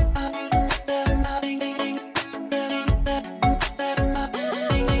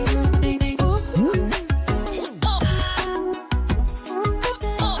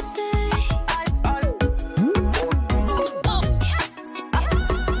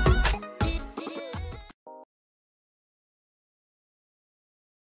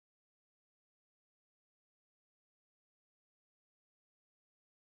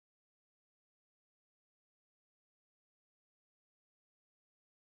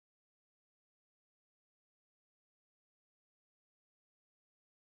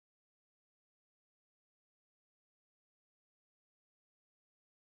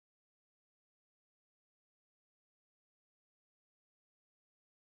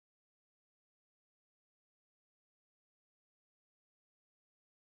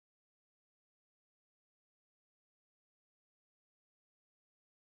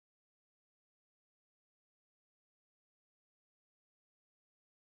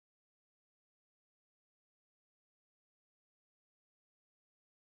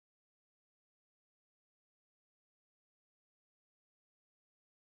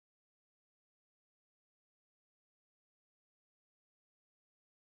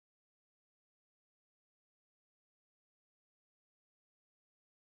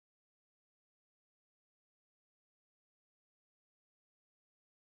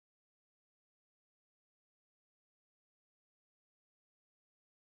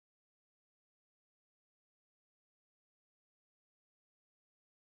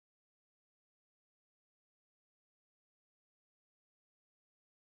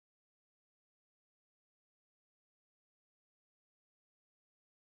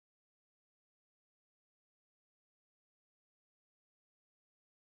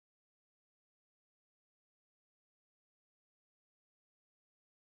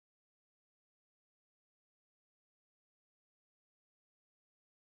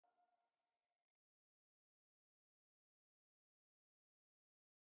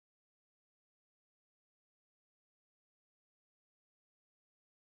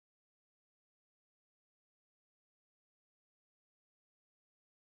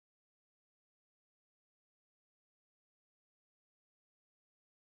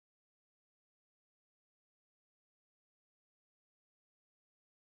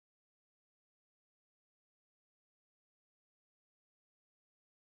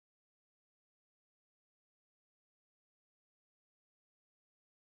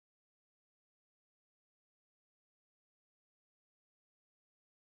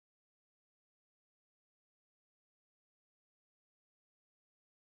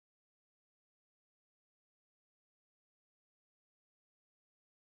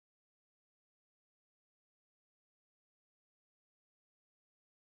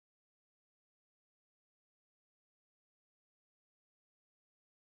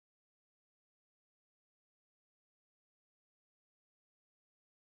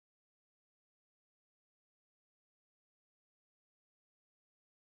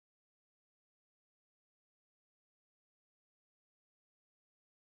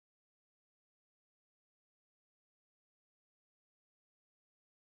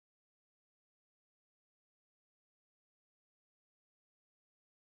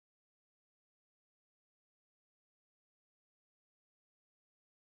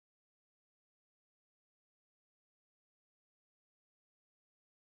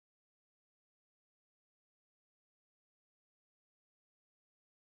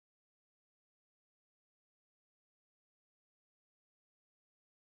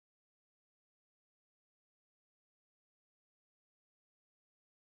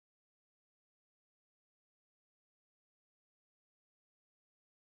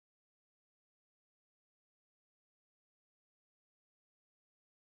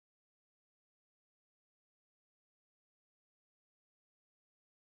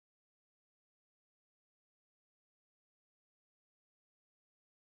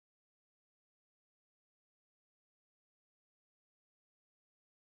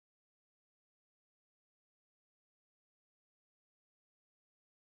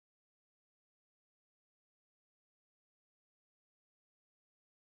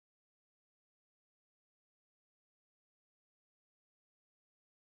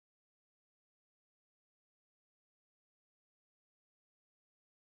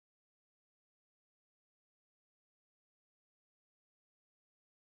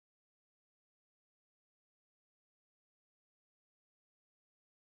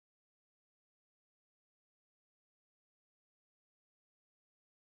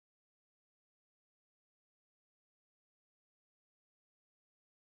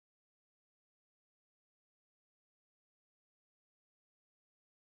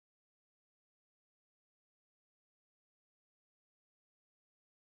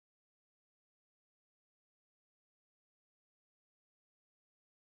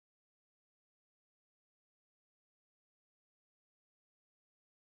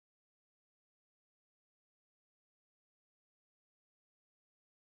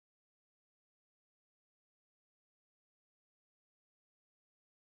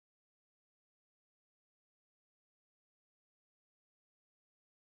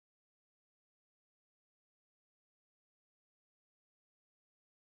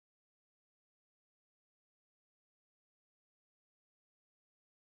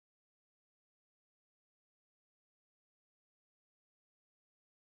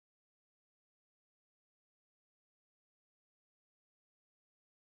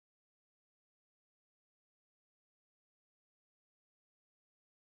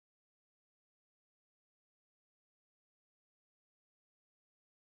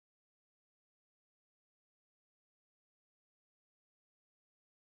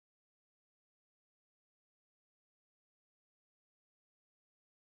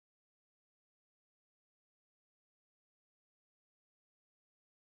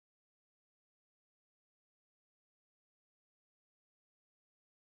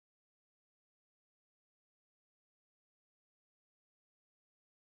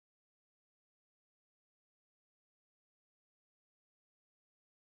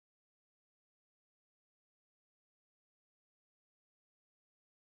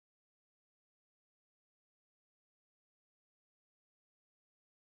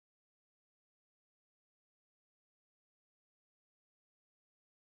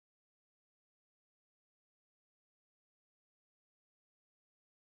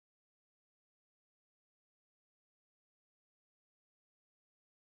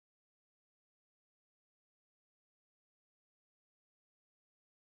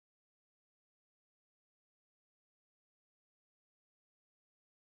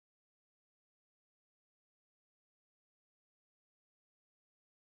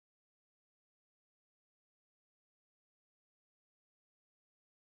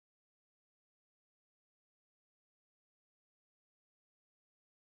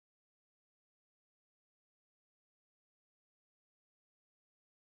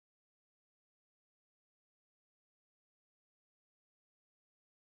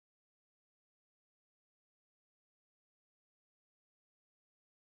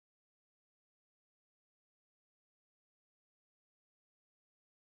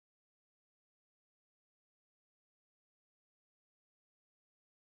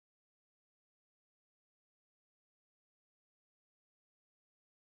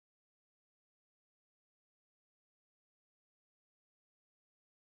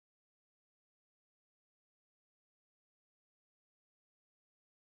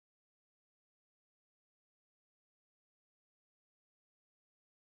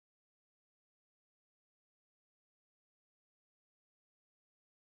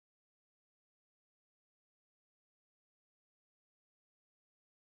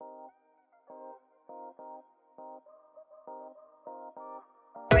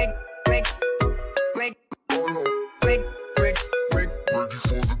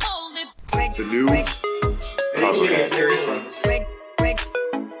 news.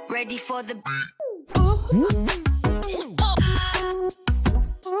 Ready for the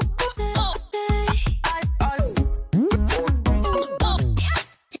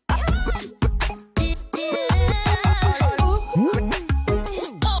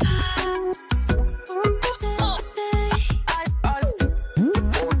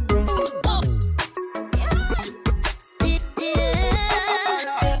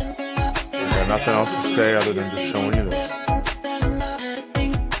Nothing else to say other than just showing you this.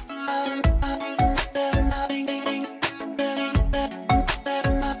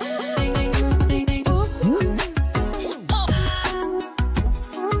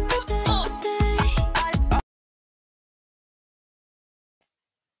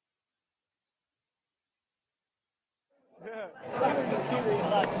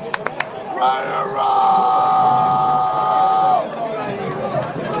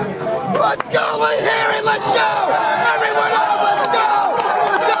 Let's go, let's hear it, let's go! Everyone out, let's go!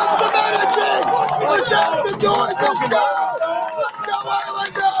 Let's have some energy! Let's have some noise, let's go! Let's go,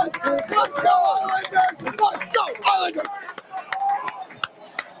 Islanders! Let's go, Islanders! Let's go, Islanders!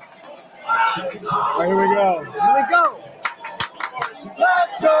 All right, here we go. Here we go!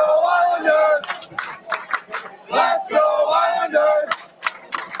 Let's go, Islanders! Let's go, Islanders!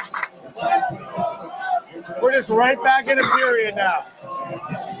 We're just right back in a period now.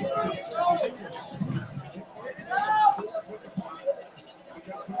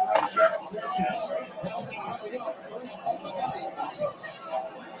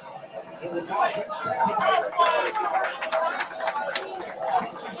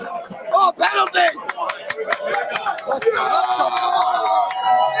 Oh, penalty! Let's go!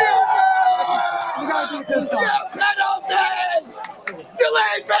 We gotta beat this time. Yeah, penalty!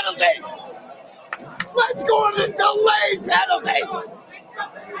 Delayed penalty! Let's go to the delayed penalty!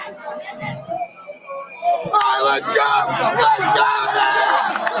 All right, let's go! Let's go there!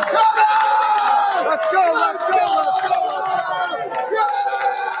 Come on! Let's go, let's go, let's go!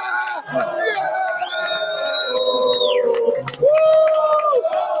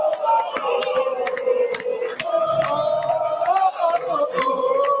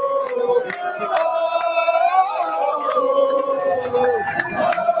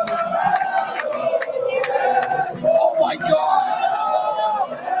 Oh my God!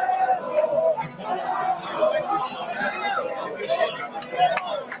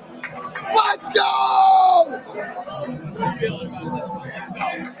 Let's go!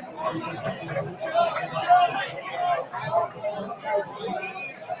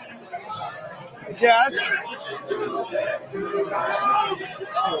 Yes.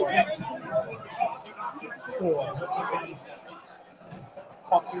 Score.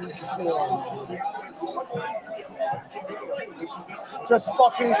 Fucking score. Just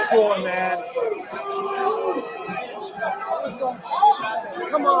fucking score, man.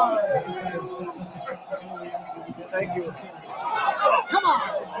 Come on. Thank you. Come on!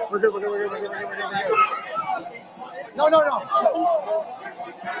 We're good, we're good, we're good, we're good, we're good, we're good, we're good. No, no, no.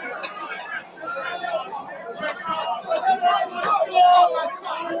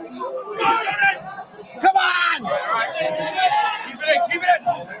 Come on! Keep it in, keep it in.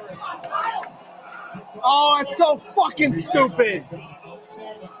 Oh, it's so fucking stupid.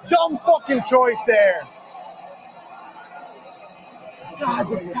 Dumb fucking choice there. God,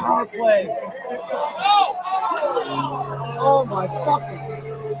 this power play. Oh my fucking.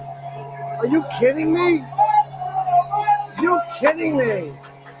 Are you kidding me? You're kidding me.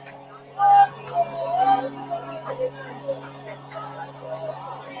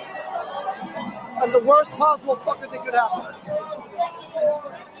 That's the worst possible fucking thing could happen.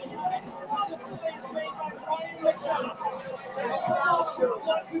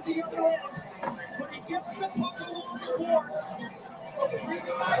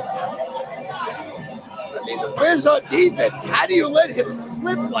 I mean, where's our defense? How do you let him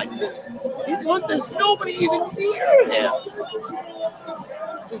slip like this? There's nobody even near him.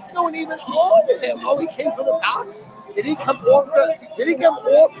 There's no one even on him. Oh, he came for the box? Did he come off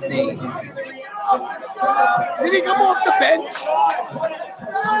the bench?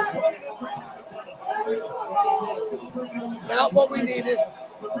 Not what we needed.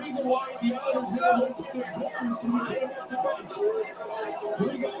 The reason why the others never went to the corners because he came off the bench.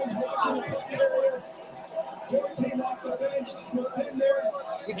 Three guys watching the play area. Corey came off the bench, slipped in there.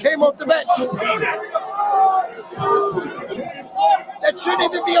 He came off the bench. That shouldn't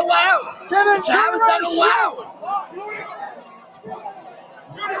even be allowed. How is that allowed?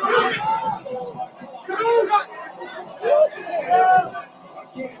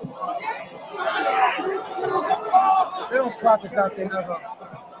 They don't slap the goddamn ever.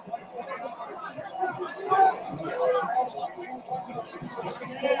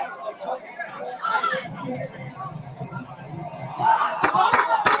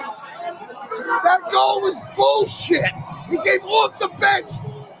 That goal was bullshit. He came off the bench.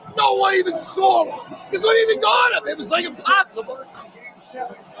 No one even saw him. You couldn't even got him. It was like impossible. Shit.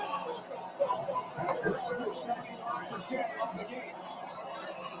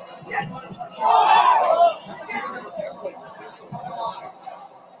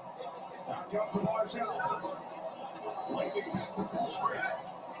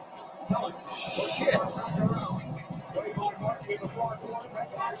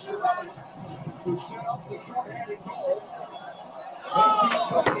 Who set up the short-handed goal.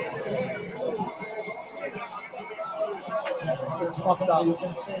 It's fucked up.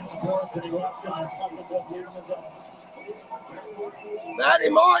 Matty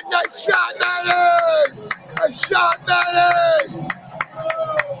Martin, nice shot, Matty! Nice shot, Matty!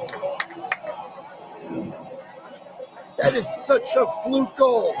 That is such a fluke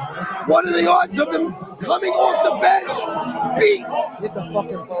goal. What are the odds of him coming off the bench? Beat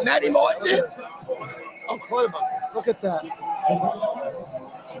Matty Martin. Oh, Clutterbuck. Look at that.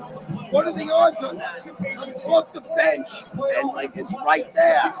 What are the odds on that? Comes off the bench and like it's right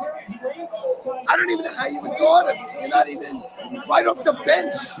there. I don't even know how you would guard him. You're not even right off the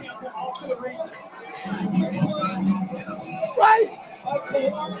bench. Right?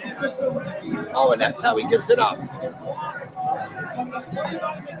 Oh, and that's how he gives it up.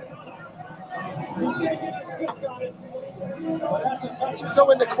 So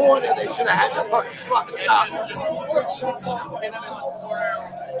in the corner, they should have had the puck stop.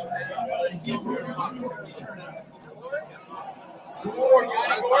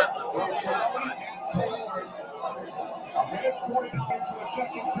 Minute 49 to the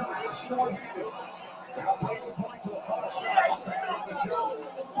second period, short-handed. Now playing the point to the far side. Fan of the show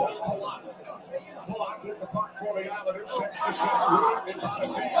was Pollock. Pollock with the puck for the Islanders. Sets to center. Rudy is out of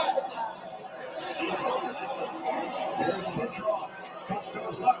bounds. Here's Kucherov. Cuts to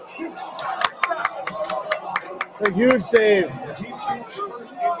his left. Shoots. It's a huge save. The team scored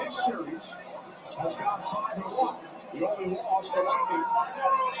first in this series. Has gone 5-1. The only loss to Lightning.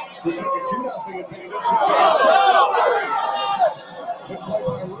 We took a 2-0 advantage.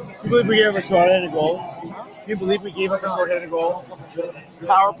 You believe we gave up a short-handed goal? Do you believe we gave up a short-handed goal?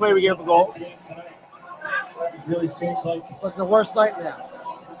 Power play, we gave up a goal? It really seems like the worst nightmare.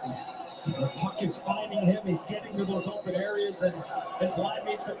 the puck is finding him. He's getting to those open areas, and his line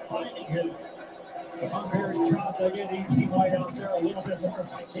mates are finding him. If I'm Barry Trotz, I get 18 right out there a little bit more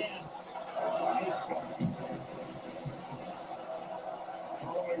if I can.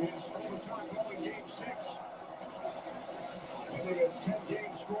 Following his overtime goal in Game 6. Only a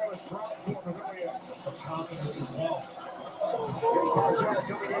 10-game scoreless drought for Pavilion. Some confidence as well. Here's Barzal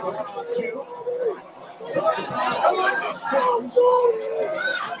coming in 1-on-2.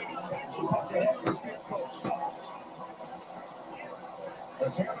 The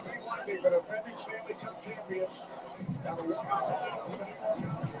Tampa Bay Lightning, the defending Stanley Cup champions, have a walk-off with the New York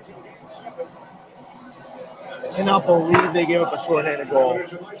Islanders in Game 7. I cannot believe they gave up a shorthanded goal.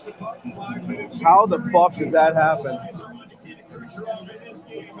 How the fuck does that happen?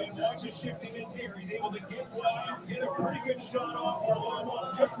 Shifting his hair, he's able to get wide, get a pretty good shot off for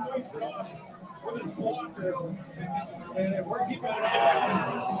Lomond, just fights it off with his blocker. And if we're keeping an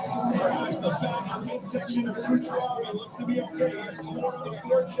eye on perhaps the back midsection of Kucherov, it looks to be okay. He's more on the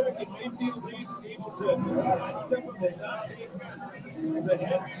forecheck, and Mayfield's able to sidestep him and not take the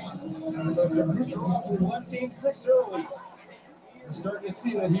head. The Kucherov who left Game 6 early. We're starting to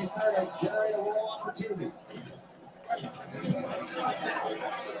see that he's starting to generate a little opportunity. We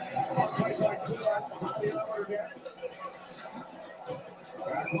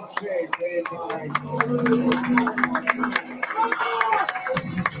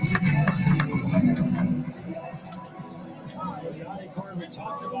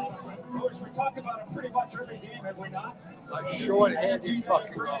talked about it pretty much every game, have we not? A short-handed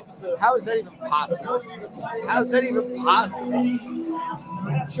fucking goal. How is that even possible? How is that even possible?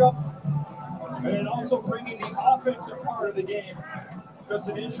 Matchup. And also bringing the offensive part of the game as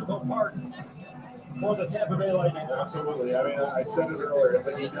an integral part for the Tampa Bay Lightning. Absolutely. I mean, I said it earlier. It's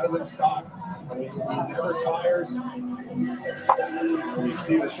like he doesn't stop. I mean, he never tires. You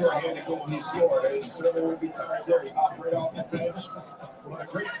see the short-handed goal he scored. It certainly would be tired there. He hopped right off the bench. What a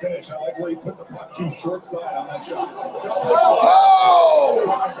great finish. I like where he put the puck to short side on that shot. Oh!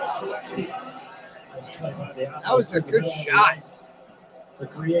 That was a good shot. To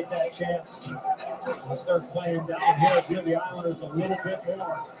create that chance. We'll start playing down here, give the Islanders a little bit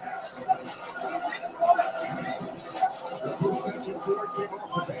more. The first mention Ford came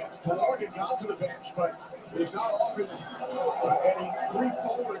off the bench. Pollard had gone to the bench, but It's not often any three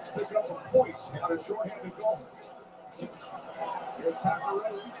forwards pick up a point on a shorthanded goal. Here's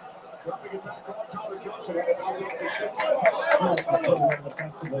Pacarelli. Dropping it back off. Tyler Johnson had it knocked off the stick.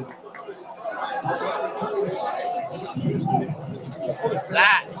 What is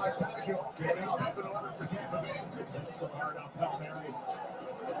that?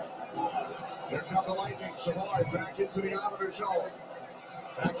 Here come the Lightning. Savard back into the Islanders zone.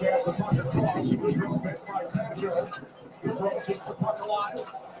 Back has the puck across. Goodrow hit by Pagio. Goodrow keeps the puck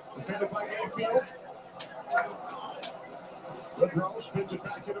alive. Defended by Mayfield. Goodrow spins it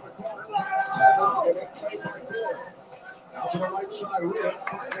back into the corner. And then played by Beer. Now to the right side. Riddick.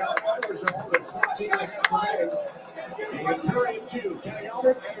 Puck down Islanders zone with 14.5 remaining. In period 2, Kenny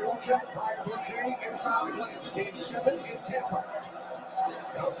Albert and Lucha by Boucher inside the glass. Game 7 in Tampa.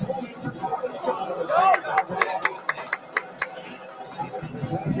 Now Coleman for Carter shot of the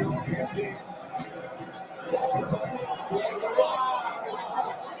Sergio empty. Lost the puck.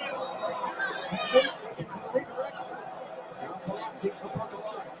 Now Pollock keeps the puck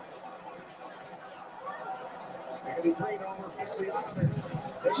alive. Andy Green over 50 Islanders.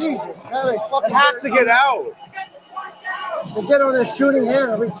 Jesus, it has to get out. They get on their shooting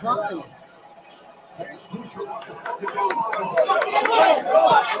hand every time.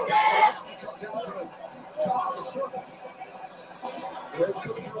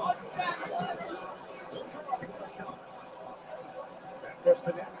 Gets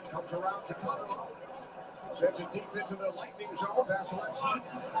the net, comes around to cut it off. Sends it deep into the Lightning zone. Vasilevsky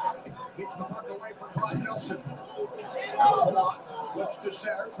keeps the puck away from Clyde Nelson. Pollock flips to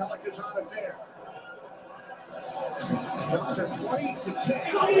center. Pelicans on it there. Shots are 20 to 10.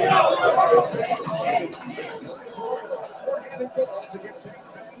 Short-handed goal to get taken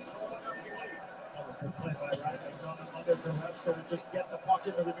back. Good play by Ryan McDonough under duress to just get the puck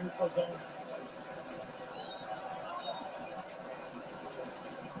into the neutral zone.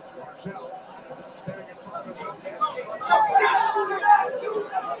 Barzell standing in front of his own net.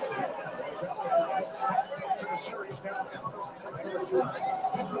 To the series now.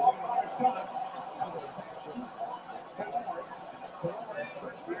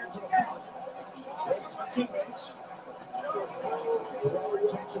 Teammates.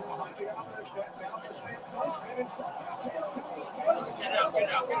 Takes him behind the Islanders net. Now this man close and in front.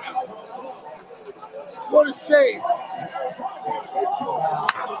 What a save.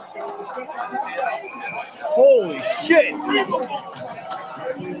 Holy shit.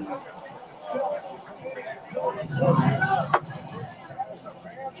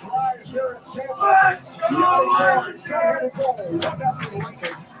 Rise here in Tampa.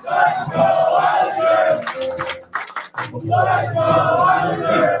 Let's go,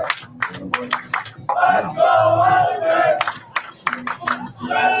 Islanders! Let's go, Islanders!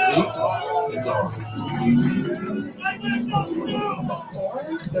 See? It's on.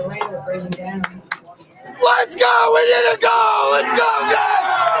 The rain will bring him down. Let's go! We need a goal! Let's go, guys!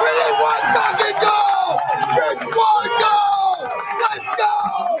 We need one fucking goal! Just one goal! Let's go!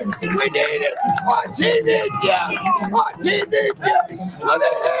 We need it! Our team needs ya! Our team needs ya! Let me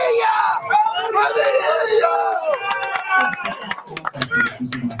hear ya! Let me hear ya!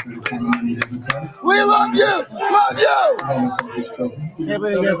 We love you! Love you! Can't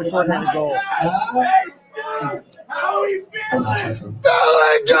believe they gave a short-handed goal. How are you feeling?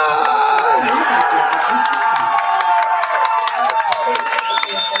 Feeling good!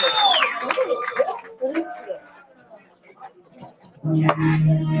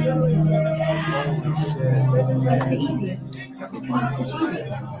 It's the easiest because it's the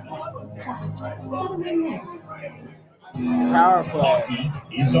cheesiest. For the win-win. Power play. Hockey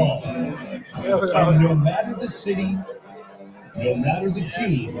is on. And no matter the city, no matter the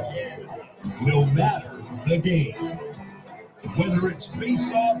team, no matter the game, whether it's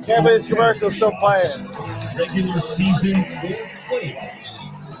face-off, Can't believe this commercial's still playing. regular season or playoffs.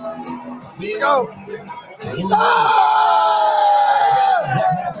 Go! What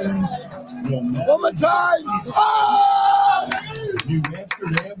happens? No matter One more time! Ah! New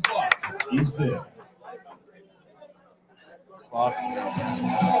Amsterdam Buck is there.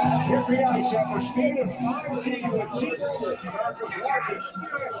 Here the ice at the speed of 5G with T-Mobile, America's largest,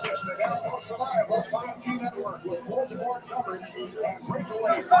 fastest, and now most reliable 5G network with multi-board coverage and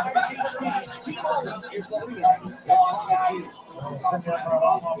breakaway 5G speeds. T-Mobile is the leader in 5G.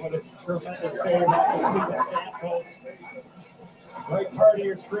 With a tremendous save off the Stephen Stamkos. Right part of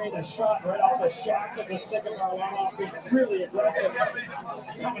your screen, a shot right off the shaft of the stick of Varlamov, being really aggressive,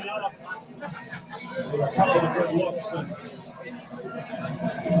 coming up. There were a couple of good looks.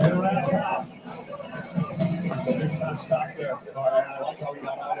 And last half. It's a big time stop there. I like how he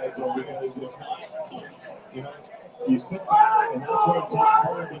got out of it. You know, you sit back, and that's what it's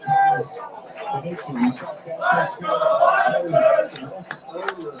hard because an issue. You saw Stanford score earlier in the series.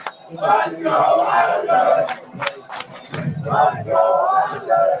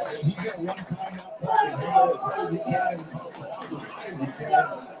 He's got one time out pocket handle as hard as he can, as high as he can,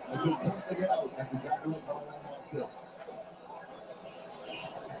 as he pointed it out. That's exactly what Colorado did.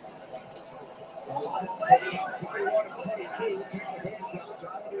 21 and 22, taking the base shots.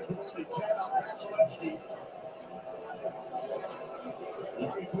 Islanders with only 10 on Vasilevsky.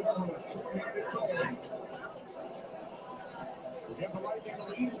 With a short-handed goal. We have the Lightning the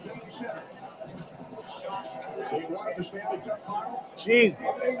lead is game 7. They wanted the Stanley Cup final. Jesus.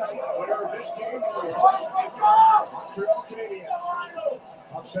 Winner of this game was Montreal Canadiens.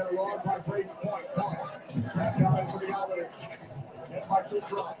 Upset along by Brayden Point. Back down for the Islanders. Hit by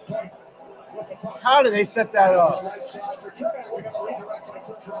Kucherov. Point. How do they set that up? Right side for Chernak. We got a redirect by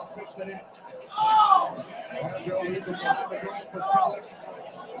Kucherov. Pitched it in. Baggio leads it behind the goal for Pellick.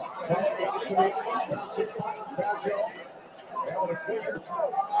 Pellick out to the ice. Bouncing puck. Baggio able to clear.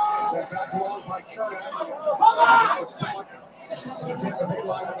 That back along by Chernak. Now it's Pellick. They take the main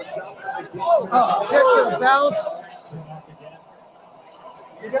line on the shot. Oh, here's the bounce.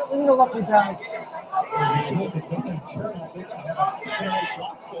 You got a lucky bounce.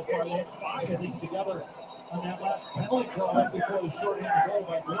 So far, they had 5, I think, together on that last penalty call before the short-handed goal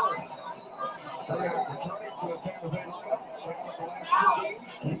by Miller. Chernak returning to the Tampa Bay lineup. Second of the last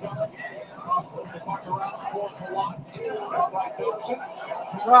 2 games. Moves the puck around for Palat. Back by Dawson.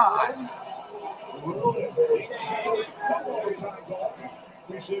 God. Double overtime goal.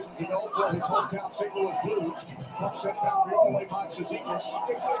 3 seasons ago for his hometown St. Louis Blues. Puck sent back the all the way by Cizikas.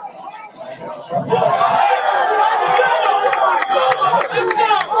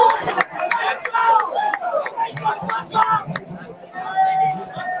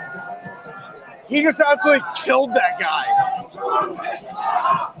 He just absolutely killed that guy.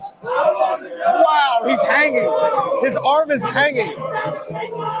 Wow, he's hanging. His arm is hanging.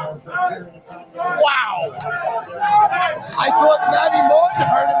 Wow. I thought Matty Morton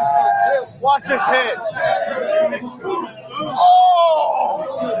hurt himself too. Watch this hit. Oh!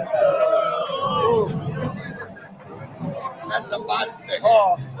 That's a monster.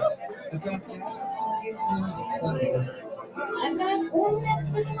 Oh. I got gadgets and gizmos aplenty. I got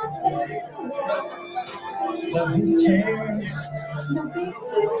oozets and nutsets. But who cares? No big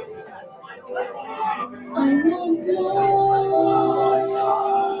deal. I'm on board.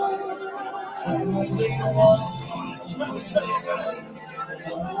 How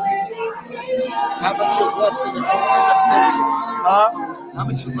much is left in the period? How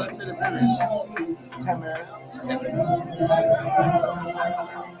much is left in the period? 10 minutes.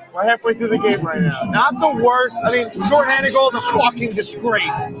 We're halfway through the game right now. Not the worst. I mean, shorthanded goal is a fucking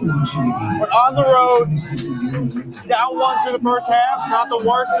disgrace. But on the road, down 1 through the first half, not the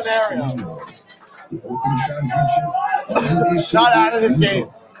worst scenario. Not out of this game.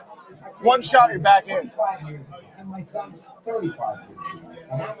 1 shot, you're back in. 5 years, and my son's 35 years.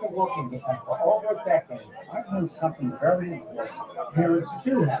 And after working with them for over a decade, I've learned something very important. Parents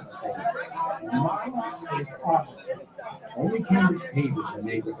do have a baby. Mine is opportunity. Only Cambridge pages are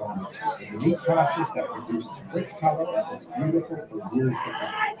made with almond, a unique process that produces rich color that is beautiful for years to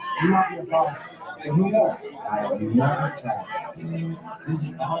come. You might be a problem, but who knows? I'll never tell.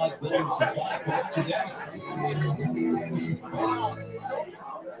 Visit Allied Building Supply Corp today.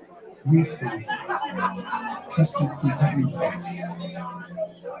 We've been tested through every test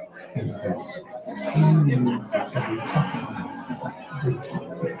and seen you through every tough time, good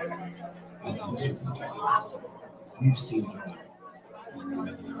time, and uncertain time. We've seen it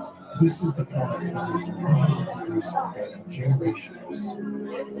all. This is the product of 100 years and generations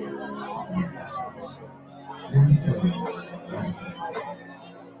of investments. One firm, one family.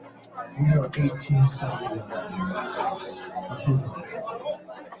 We are 1870 investors.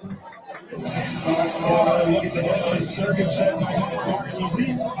 Look at the goal in Sergachev by Mark. You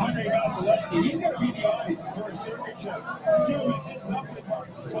see Andre Vasilevsky, he's going to be the eyes for Sergachev. Give him a heads up that Mark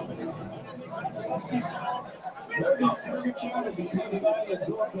is coming. Vasilevsky saw Sergachev, and because of that, he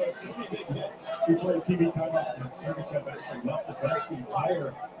absorbed a pretty big hit before the TV timeout. And Sergachev actually left the bench the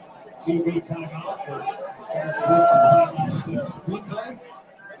entire TV timeout for the green card.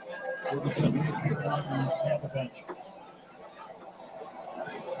 Sergachev really came on the bench.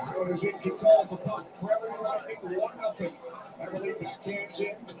 Islanders in control of the puck, trailing the Lightning 1-0. Everly backhands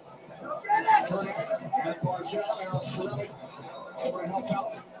in. Turning at Barzell, Aaron Shirley. Over to help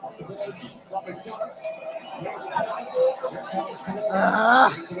out up the boards from McDonough. There's a puck. Here comes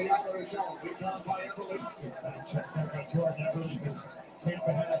Cole. Into the Islanders zone. Big down by Everly. Check back by Jordan Everly because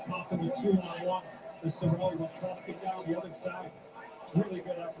Tampa had a possible 2-on-1. This is the role Really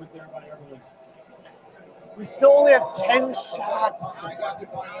good effort there by everyone. We still only have 10 shots.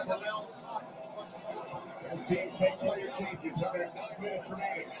 Teams make player changes under 9 minutes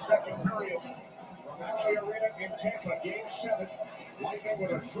remaining. Second period. Romali Arena in Tampa, Game 7. Lightning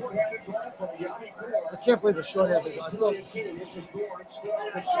with a short-handed goal from Yanni Gore. I can't believe the short-handed goal. Period 2. This is Gore. Still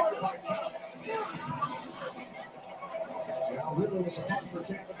on the side by Cup. Now Ritter with a punt for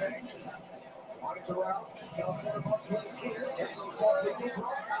Tampa Bay. Lines around. Now quarterback to the clear. There goes Barkley Cooper.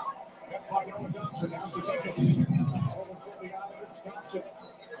 Kept by Noah Dobson. Now to Jacobs. Over for the Islanders. Dobson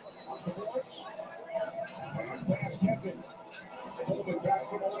on the boards. And pass Tevin. Hold it back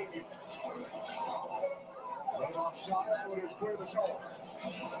for the Lightning. Right offside. Islanders clear the zone.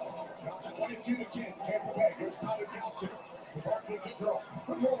 Johnson 22-10. Tampa Bay. Here's Tyler Johnson. Barkley to throw.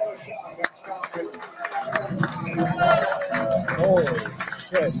 Another shot. That's Johnson. Holy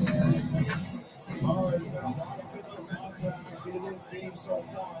shit. Oh, there's been a lot of physical contact in this game so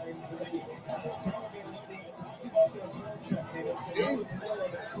far.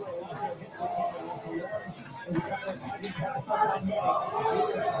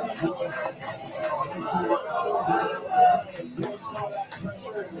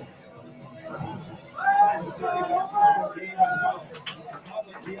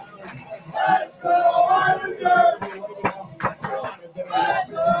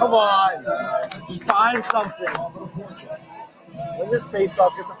 Come on. Just find something. Win this face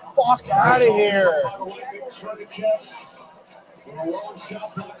off. Get the fuck out of here.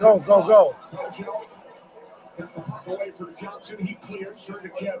 Go, go, go. Got the puck away from Johnson. He cleared.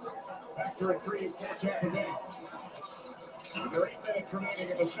 Sergachev back to retrieve for Tampa Bay. Under 8 minutes remaining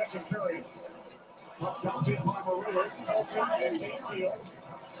in the second period. Puck dumped in by Maroon. Colton and Mayfield.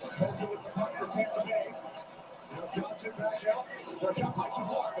 Colton with the puck for Tampa Bay. Now Johnson back out. They're jumped by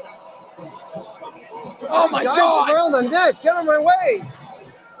Savard. Oh my God! Around the net. Get on my way.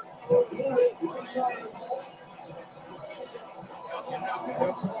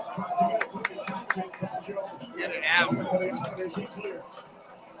 Get it out.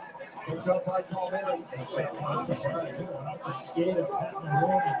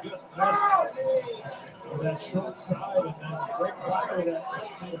 That short side and then great fire that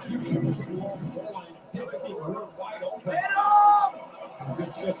did see we're wide open. A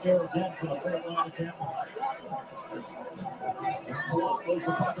good shift there again for the third line of Tampa.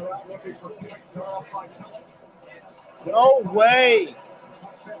 No way.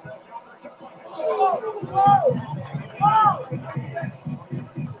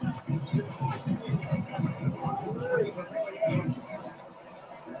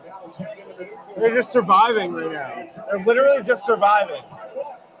 They're just surviving right now. They're literally just surviving.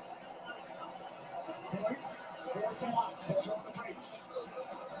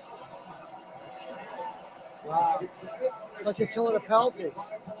 Wow. It's like you're killing a penalty.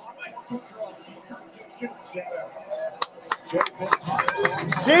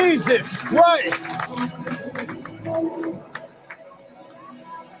 Jesus Christ!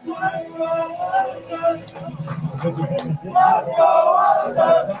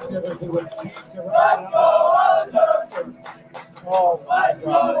 Oh my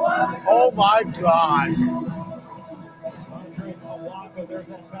God! Oh my God! There's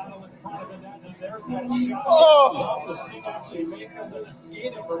that battle in front of the net, and there's that shot. Oh! The Sting actually Mayfield in the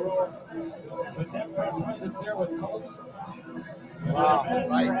skate of Barrour. The net front presence there with Colton. Wow!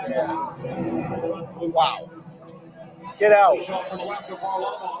 Right there. Wow! Get out! Shot from the left of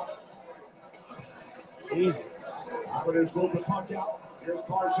Varlamov. Jesus! Islanders move the puck out. Here's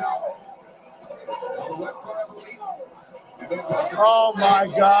Barzal. On the left front of the lead. Oh my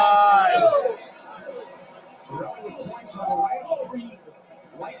God! Surrounded with points on the last 3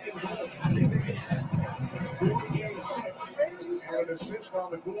 Lightning goals. 48-6. And an assist on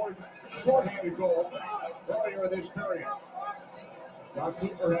the Gord short-handed goal earlier in this period. John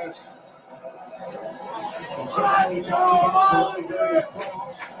Cooper has consistently talked about various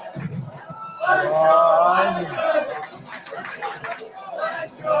calls. And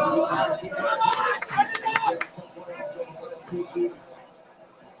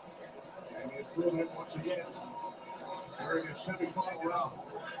he has proven it once again during his semifinal round.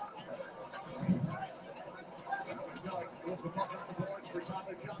 Moves the puck up the boards for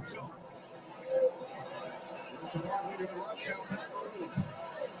Tyler Johnson. There's Savard leading the rush down Pat Maroon.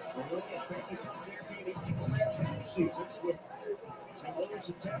 Maroon is Stanley Cup champion each of the last 2 seasons with St. Louis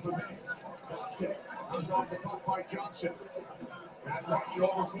and Tampa Bay. Dobson comes off the puck by Johnson. That running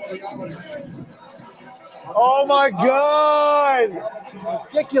over for the Islanders. Oh my God!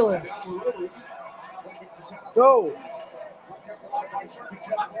 Ridiculous! Go!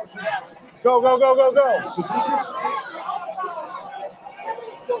 Go, go, go, go, go!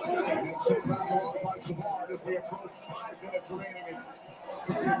 And it's set back along by Savard as we approach 5 minutes remaining in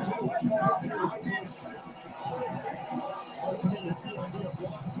period 2. Let's go out to your right wrist.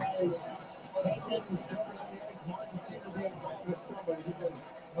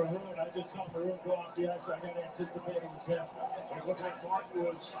 Maroon, I just saw Maroon go off the ice. I got to anticipate it was him. And it looked like Martin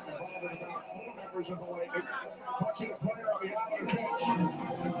was involved in about 4 members of the Lightning. Puck hit a player on the Islander bench.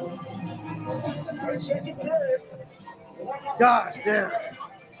 And second period. Gosh damn.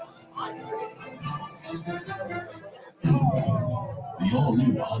 The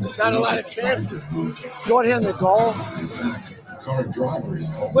all-new Honda Not a lot of chances. Short-handed goal. In fact, current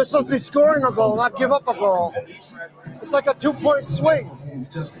drivers. We're supposed to be scoring a goal, not give up a goal. It's like a 2-point swing. Performance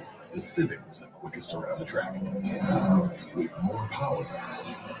testing. The Civic was the quickest around the track. With more power.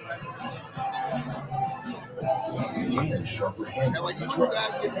 And sharper handling. When you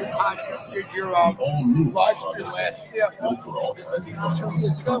guys did your live stream last year, Built for all kinds of fun. 2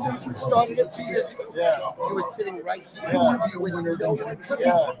 years ago, started it 2 years ago. Yeah. You were sitting right here with no one.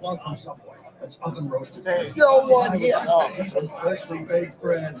 That's oven roasted. No one here. Freshly baked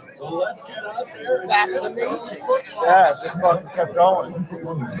bread. So let's get out there. That's amazing. Yeah, it just fucking kept going.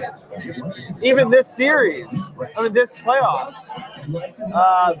 Even this series, I mean this playoffs,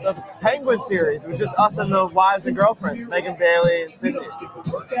 the Penguin series was just us and the wives and girlfriends, Megan Bailey and Sydney.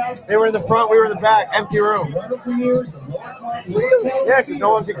 They were in the front, we were in the back, empty room. Really? Yeah, because no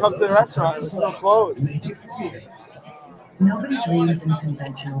one could come to the restaurant, it was still closed. Nobody dreams in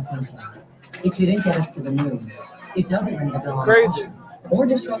conventional thinking. If you didn't get us to the moon, it doesn't ring the bell on Crazy. or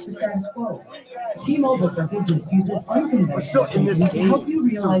disrupt the status quo. T-Mobile for Business uses unconventional We're still in this thinking to game, help you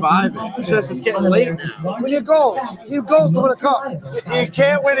realize surviving. It's just it's getting late now. When you go to win a cup. You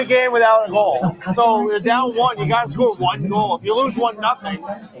can't win a game without a goal. So you're down 1, you got to score 1 goal. If you lose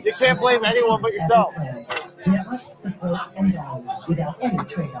 1-0, you can't blame anyone but yourself. Network support and value without any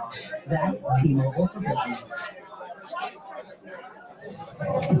trade-offs. That's T-Mobile for Business.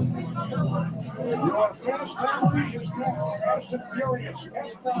 Your fast memory is back. Fast and Furious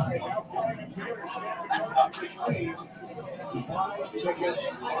F9 now playing in theaters. Buy tickets.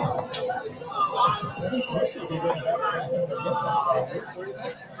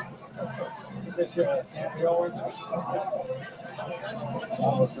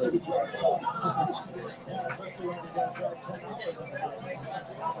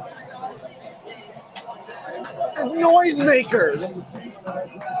 Noisemakers.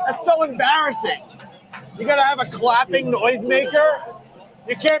 That's so embarrassing. You gotta have a clapping noisemaker.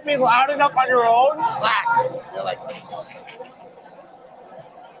 You can't be loud enough on your own. Relax. They're like,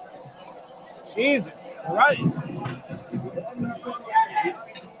 Jesus Christ.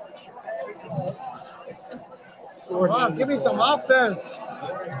 Come on, give me some offense.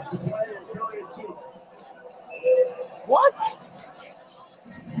 What?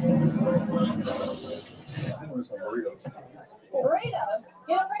 Burritos.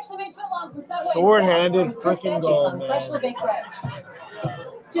 Get a freshly baked footlong from Subway. Short-handed Crisp freaking veggies goal, on man. freshly baked bread.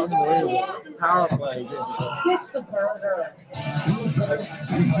 Just order in the app. Power play. Ditch the burgers.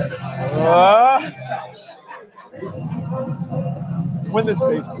 Win this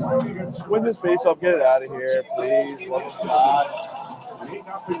face. Win this face off. Get it out of here, please. Love of God.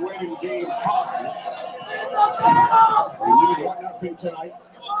 8-0 winning game 5. We lead 1-0 tonight.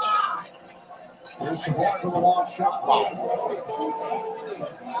 Here's Savard with a long shot. Unable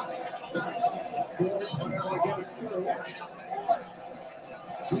to get it through.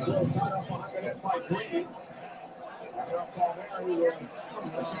 He's caught up behind the net by Green.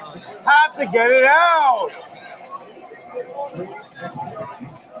 Have to get it out.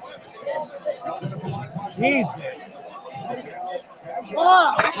 Jesus.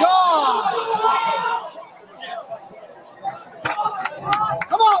 Oh, God.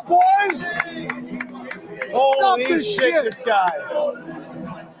 Come on, boys. Holy shit, this guy.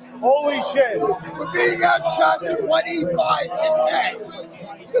 Holy shit. we're being outshot 25-10.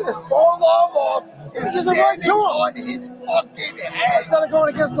 Varlamov is standing on his fucking head. Instead of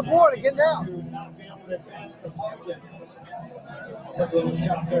going against the board and getting out. A little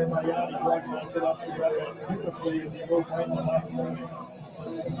shot there by Yanni. Greg Vasilevsky read it beautifully as he moved right in the left wing.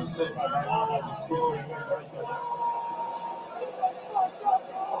 Just say by Varlamov, he scored.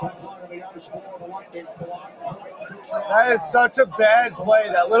 That is such a bad play.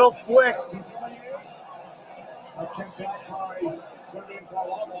 That little flick. Kept out by Sergei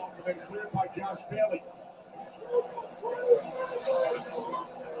Varlamov and then cleared by Josh Bailey.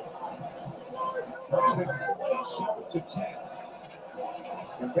 Touchdown 7-10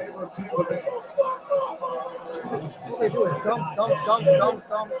 in favor of Tampa Bay. What are they doing?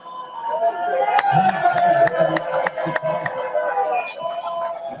 Dump.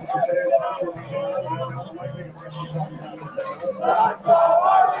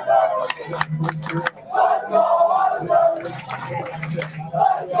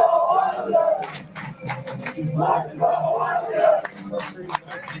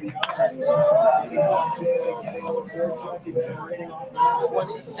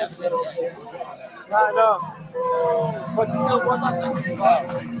 I know. But still, 1-0.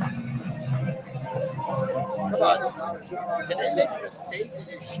 Come on. Can they make a mistake and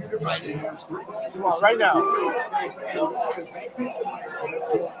you shoot it right in? Come on, right now.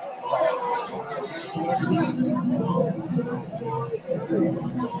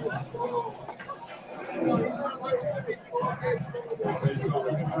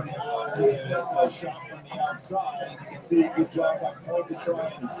 It's a shot from the outside. You can see a good job by Point to try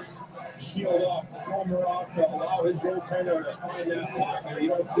and shield off, corner off to allow his goaltender to find that block. You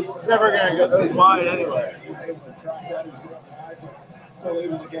don't see Never gonna go this wide anyway. He was able to track that as well. So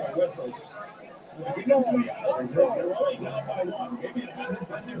able to get a whistle. If he knows the Islanders, they're only down by one. Maybe it hasn't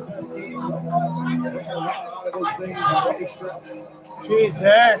been their best game. They're out of this thing by any stretch.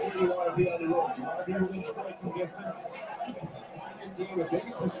 Jesus. You want to be on the road. You want to be within striking distance. If they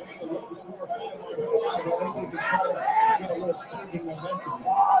can sustain a little bit more film on 5, I think they can try to get a little surging momentum.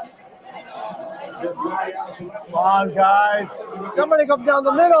 Come on, guys. Somebody come down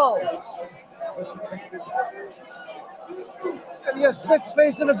the middle. And you got sticks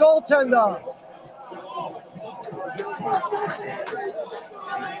facing the goaltender.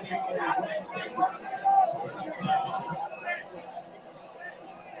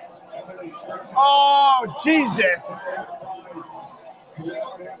 Oh, Jesus.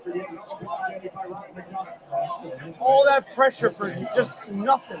 All that pressure for just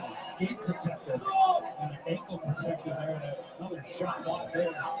nothing. Skate protected, ankle protected there, and another shot block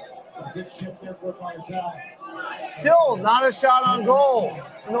there. A good shift there for Barzal. Still not a shot on goal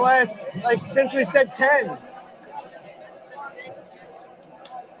in the last, since we said 10.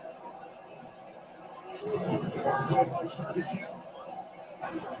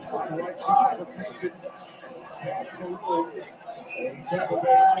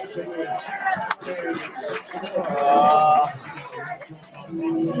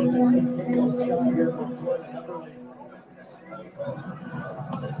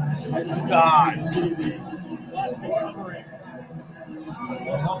 God. Last recovery.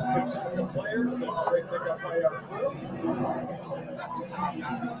 Will help protect the players. And a great pickup by our crew.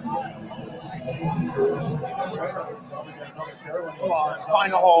 Come on,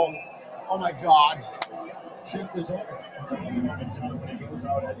 find a hole. Oh my God. Shift is over. When he goes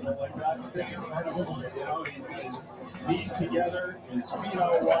out at it like that, stick in front of him. You know, he's got his knees together, his feet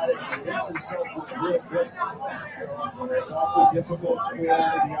out wide, he makes himself look real good. It's awfully difficult for the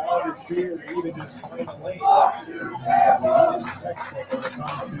Islanders here to even just play the lane. He is textbook when it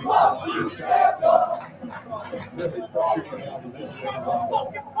comes to your shots and really frustrating the opposition.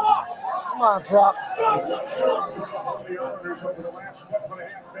 Come on, Brock. The Islanders over the last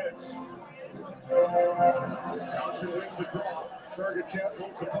 12.5 minutes. Johnson wins the draw. Sergachev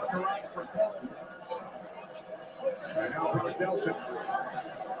moves the puck around for Cullen. And now Brock Nelson.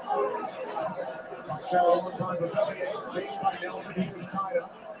 Marcelo one time with the chased by Nelson. He was tied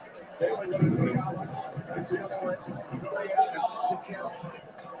up. Bailey running for the Islanders. It's the other way. Sergachev.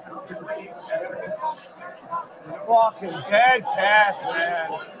 Out to Green. And everything else. Fucking dead pass, man.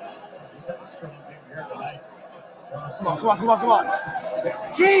 Come on, come on, come on, come on.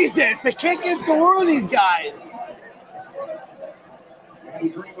 Jesus, they can't get through these guys.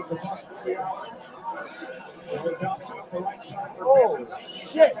 Oh,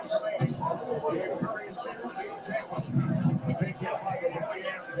 shit.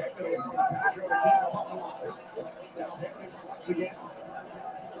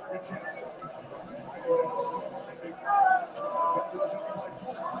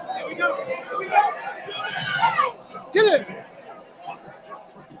 Here we go. Here we go. Get it.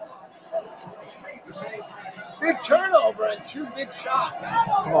 Big turnover and 2 big shots.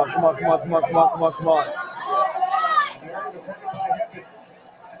 Come on, come on, come on, come on, come on, come on, come on.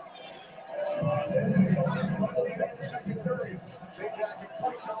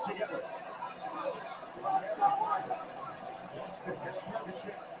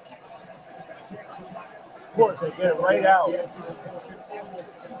 Of course, they get it right out. Get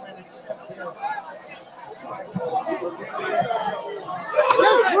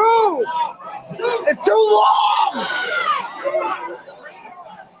through! It's too long!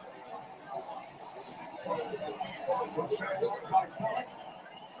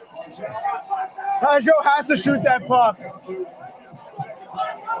 Pajot has to shoot that puck.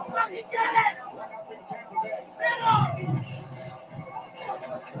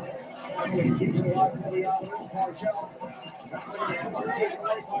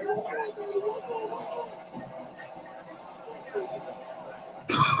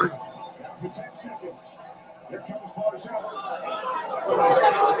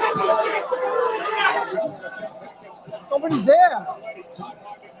 Nobody's there.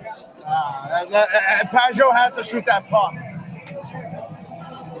 Pajot has to shoot that puck.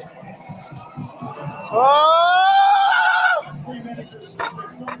 Oh!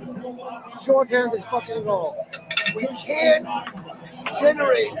 Short-handed fucking goal. We can't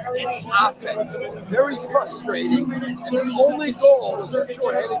generate any offense. Very frustrating. And the only goal was a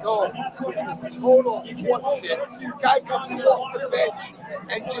short-handed goal, which was total bullshit. Guy comes off the bench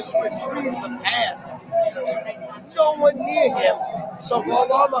and just retrieves a pass. No one near him. So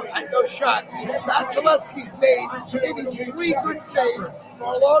Varlamov had no shot. Vasilevsky's made maybe 3 good saves.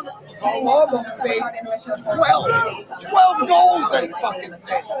 Varlamov's made 12 goals in fucking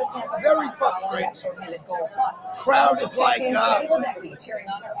saves. Very frustrating. Crowd is like,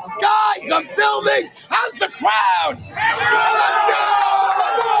 guys, I'm filming. How's the crowd? Let's go!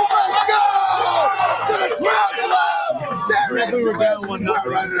 Let's go! To the crowd club! There it is. We're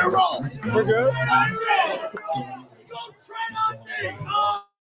ready to roll. We're good.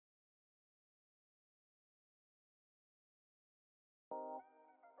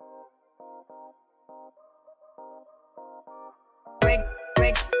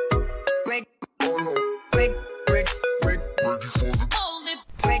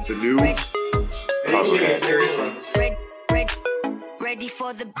 The new. Ready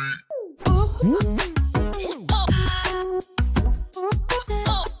for the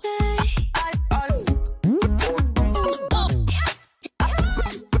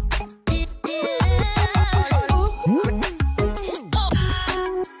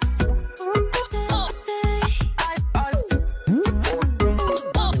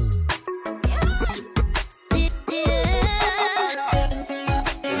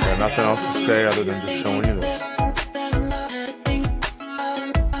Nothing else to say other than just showing you this.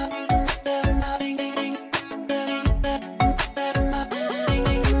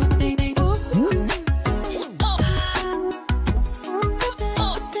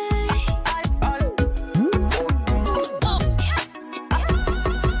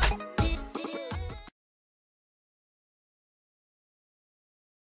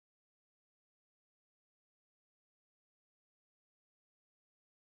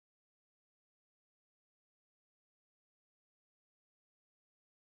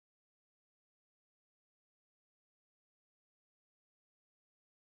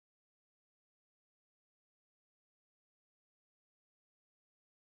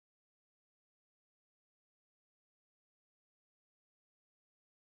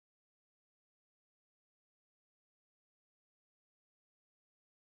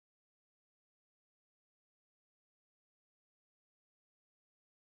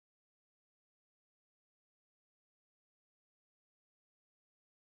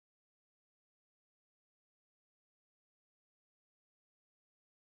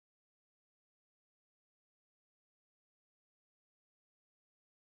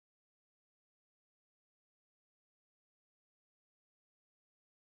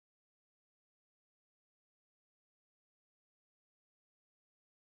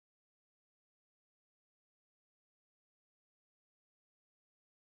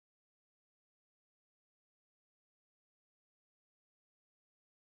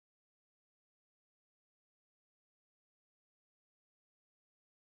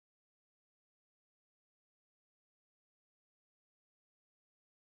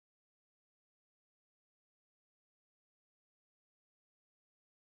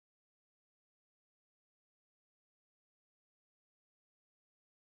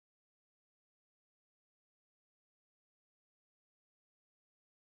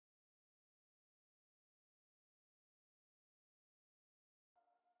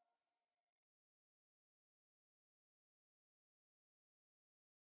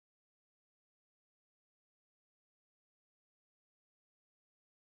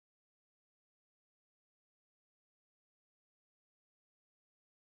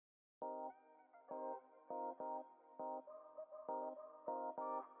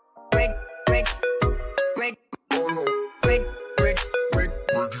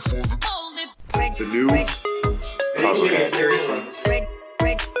 The new.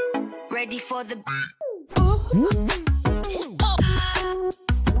 Ready for the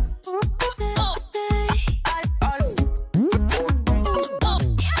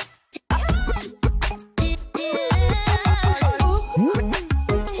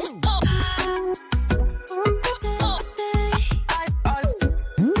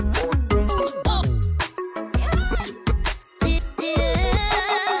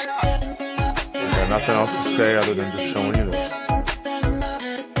to say other than just showing you this.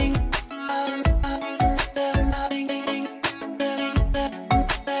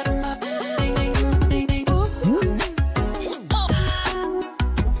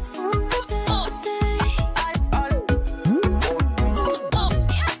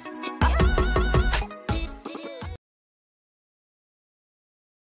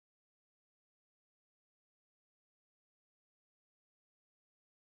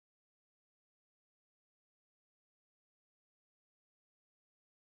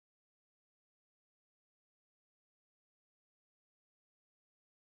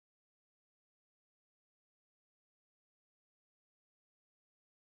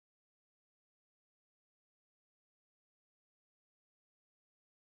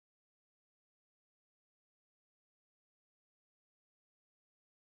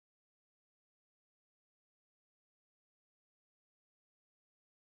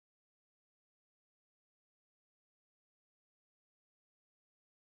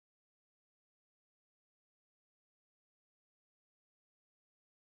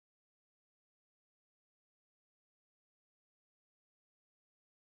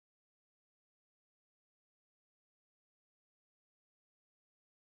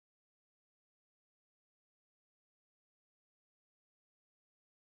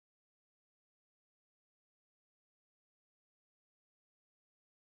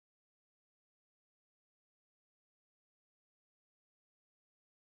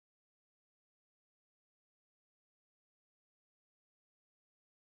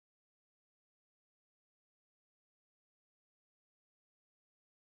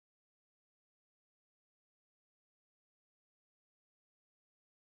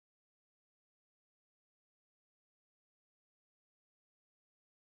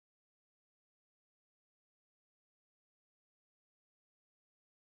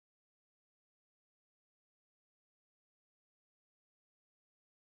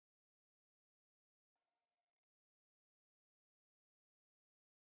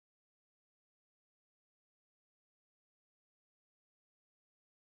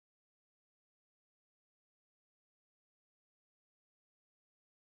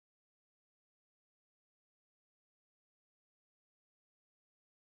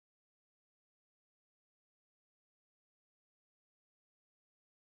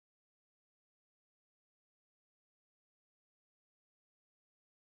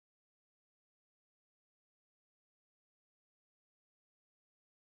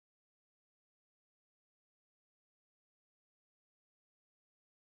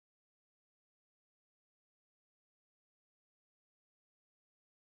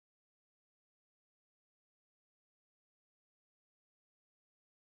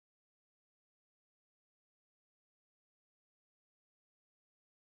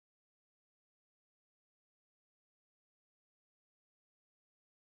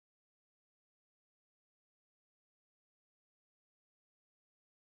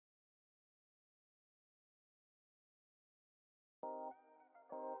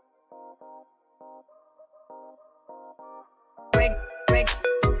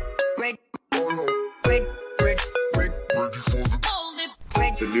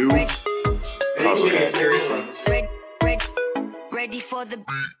 The new. Ready for the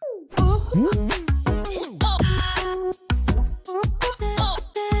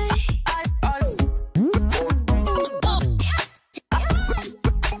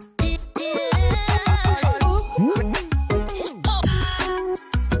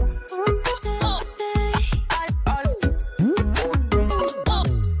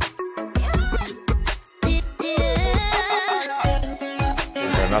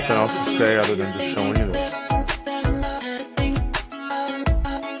Nothing else to say other than just showing you this.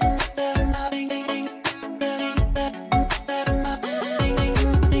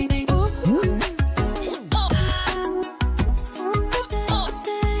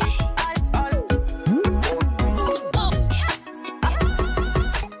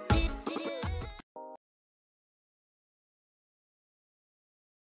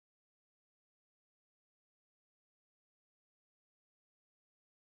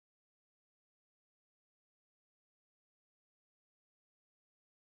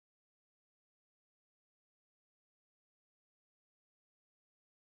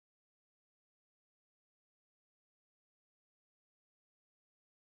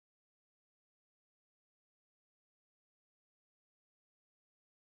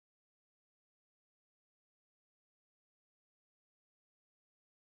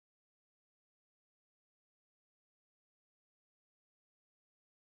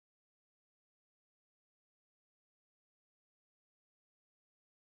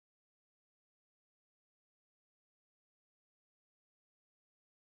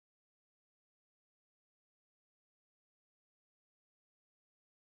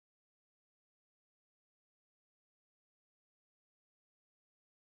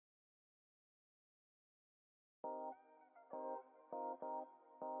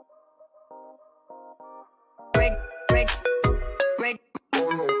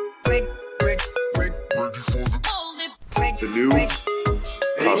 The new.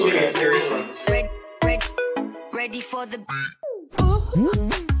 Ready for the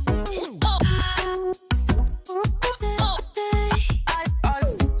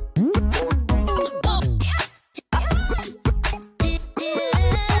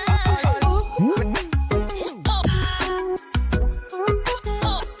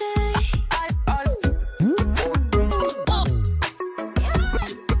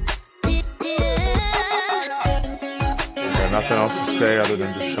Got nothing else to say other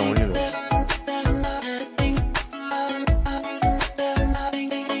than just showing you this.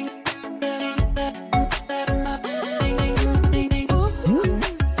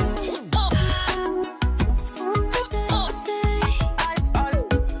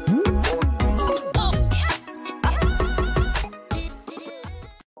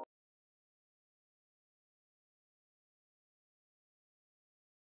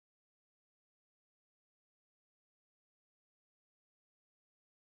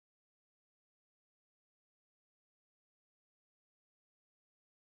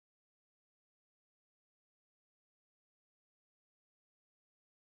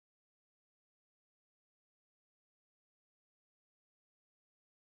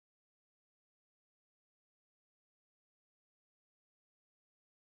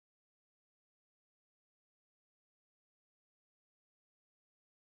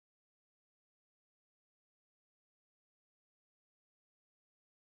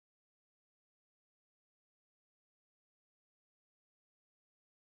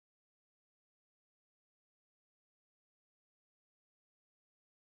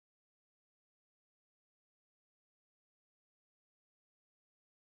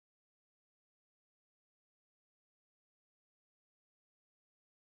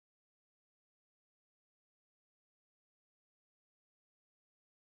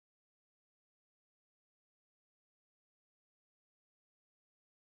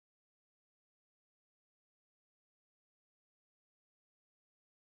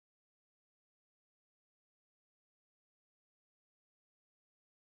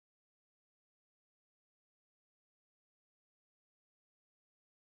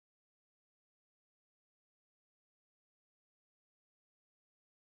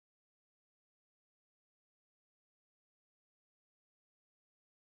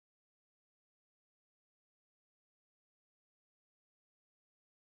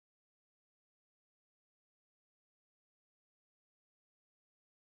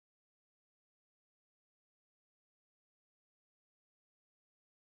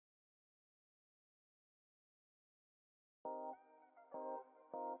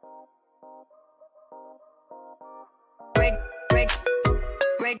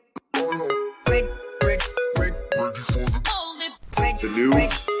 The new.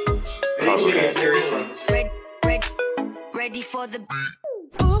 ready for the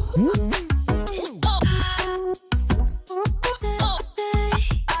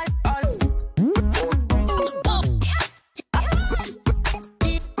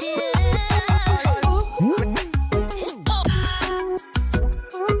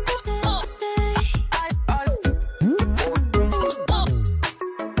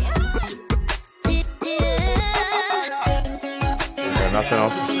Got nothing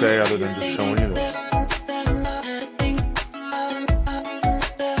else to say other than just showing you this.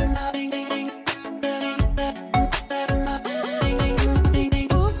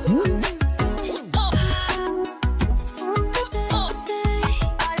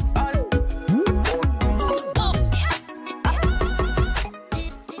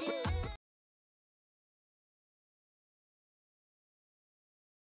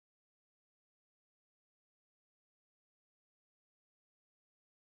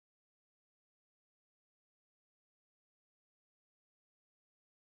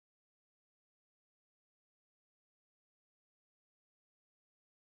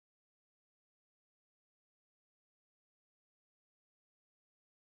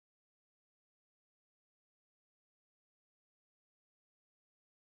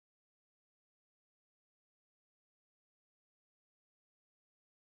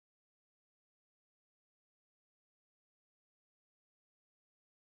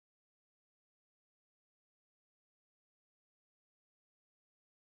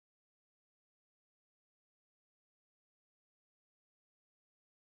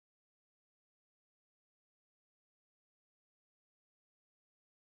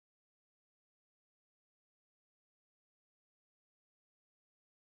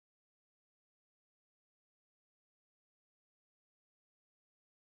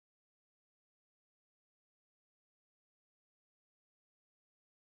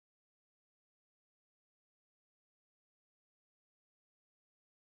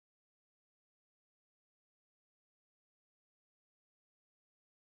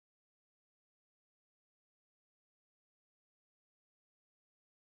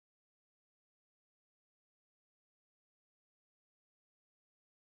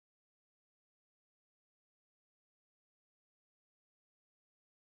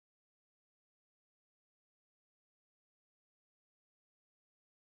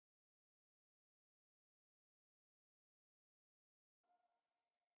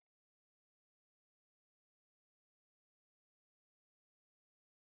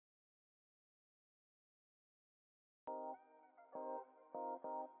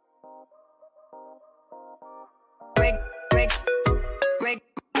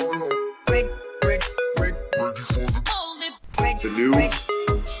 The news.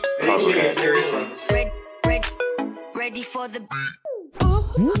 Ready for the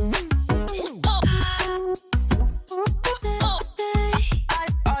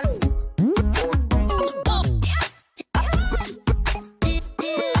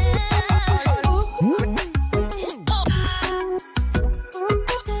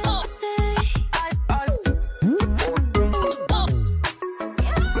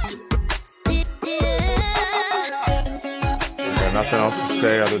Got nothing else to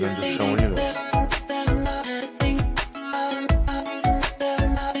say other than just showing you this.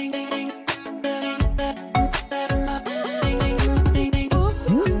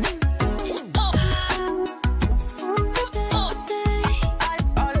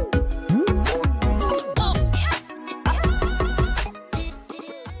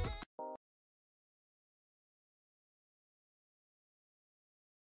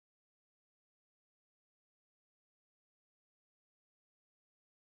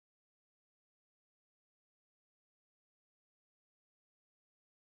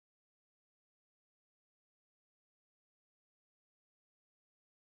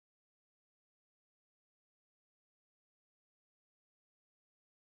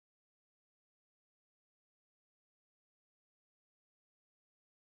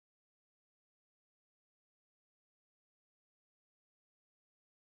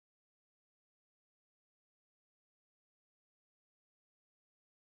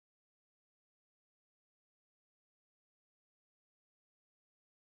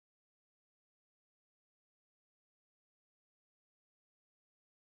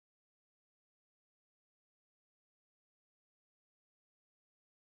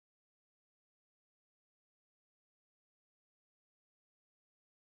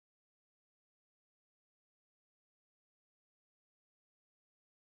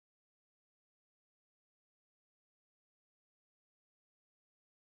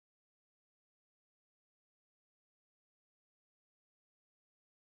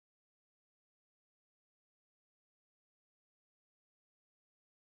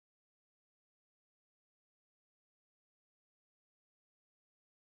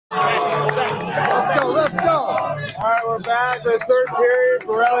 Let's go. All right, we're back. The third period,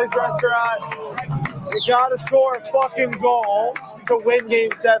 Borrelli's restaurant. We gotta score a fucking goal to win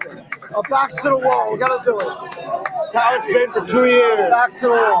Game 7. Backs to the wall. We gotta do it. That's how it's been for 2 years. Backs to the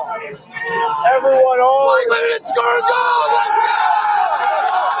wall. Everyone on. Like, we didn't score a goal. Let's go.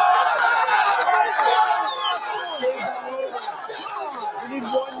 We need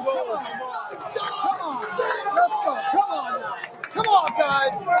one goal. Come on. Let's go. Come on now. Come on,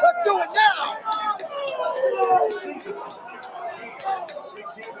 guys. Let's do it now.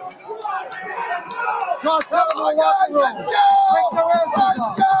 Cross out of the locker room. Let's go. Make their asses Let's up.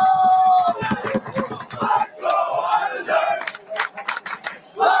 go.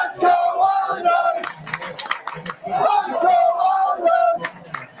 Let's go, Islanders. Let's go, Islanders.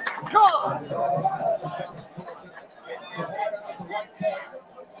 Come on.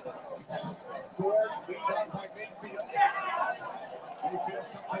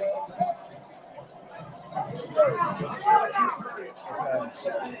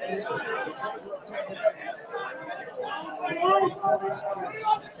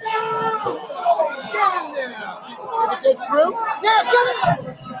 Did it get through? Yeah, get it!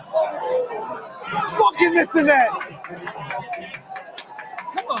 Fucking missing that.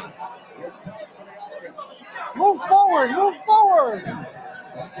 Come on. Move forward. Move forward.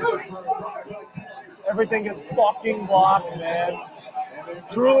 Everything is fucking blocked, man.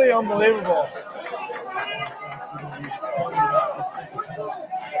 Truly unbelievable.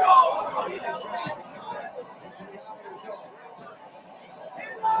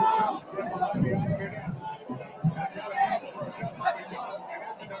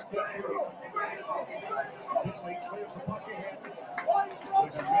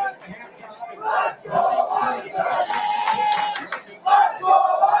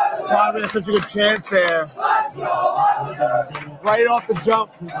 Donovan had such a good chance there. Right off the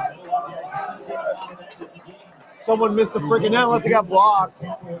jump. Someone missed the freaking net unless it got blocked.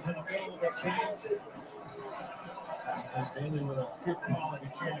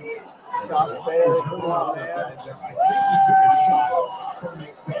 Josh Bailey, come on, man.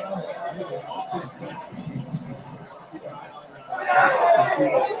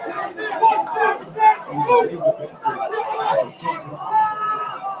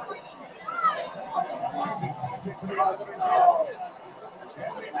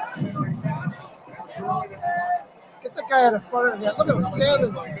 Get the guy in the front of the net. Look at him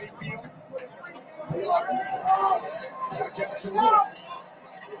standing there.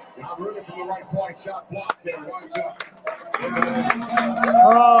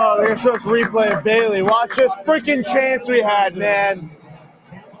 Oh, they're gonna show us replay of Bailey. Watch this freaking chance we had, man.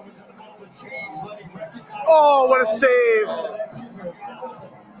 Oh, what a save.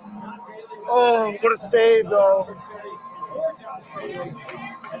 Oh, what a save, though.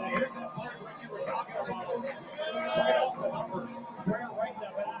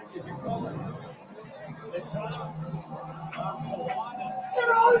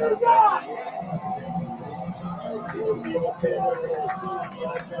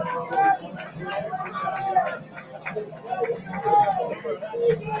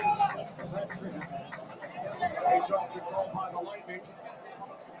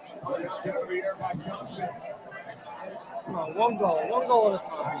 One goal at a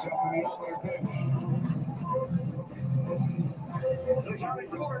time.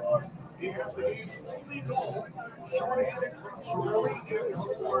 He has the game's only goal, short-handed from Shirley in the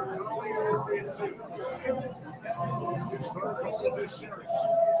score earlier in two. His third goal of this series.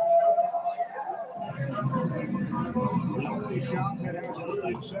 The only shot that has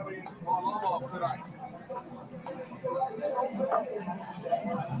eluded Sevi Varlamov tonight.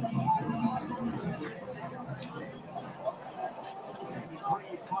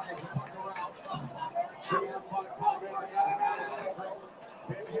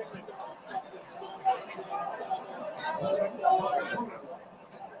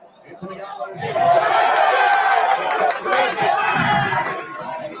 Into the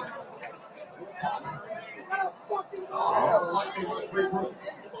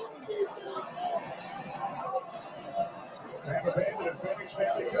Tampa Bay, the defending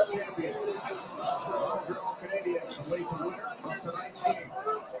Stanley Cup champion. Montreal Canadiens lead the winner of tonight's game.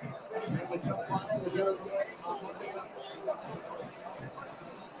 Stanley Cup final will go away on Monday night.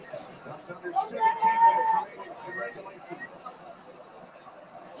 Just under 17 minutes remaining in regulation.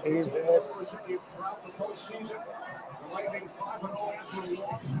 Jesus. Throughout the postseason, the Lightning 5-0 after a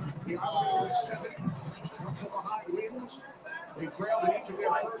loss. The Islanders 7 from behind wins. They trailed in each of their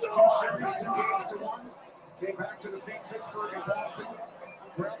first two series 2-1. Came back to defeat Pittsburgh and Boston.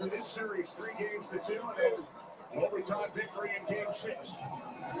 Trailed in this series 3-2, and then overtime victory in Game 6.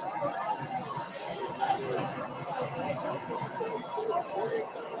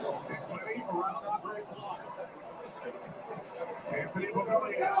 Around Andre Block. Anthony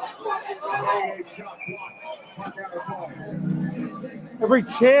Bovelli, a shot blocked. Puck out of play. Every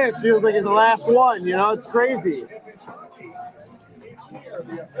chance feels like it's the last one, you know? It's crazy.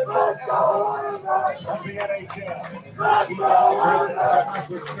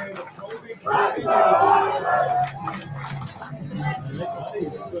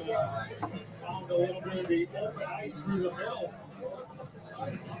 Found a little bit of the open ice through the middle.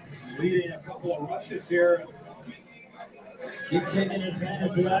 Leading a couple of rushes here. Keep taking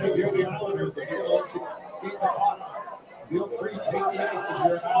advantage of that if you're the Islanders. If you're going to skate the puck, feel free to take the ice if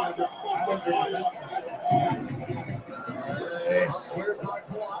you're an Islander. Cleared by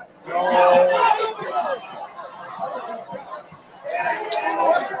Block.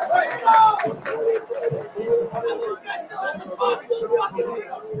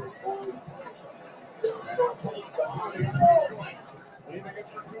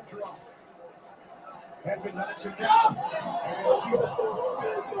 Edmund knocks it down.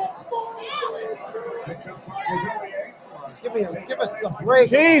 Give us some break.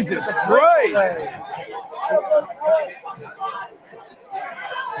 Jesus Christ.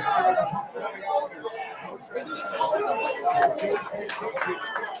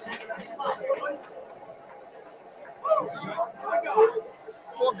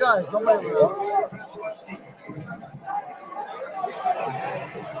 Well, guys, nobody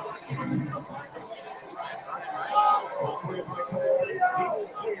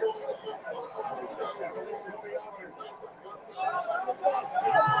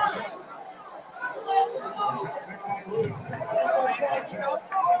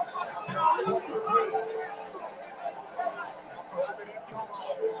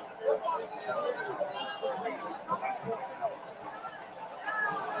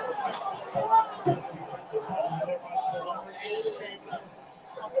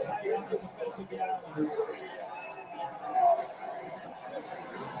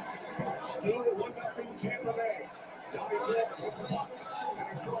Still 1-0 Tampa Bay. Johnny Moore with the puck. And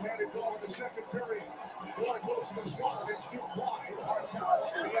a short-handed goal in the second period. Moore goes to the slot and shoots wide.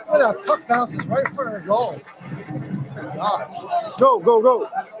 What a puck bounces right in front of the goal. God. Go, go, go.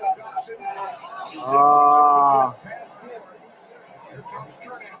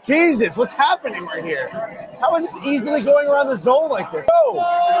 Jesus, what's happening right here? How is this easily going around the zone like this? Oh!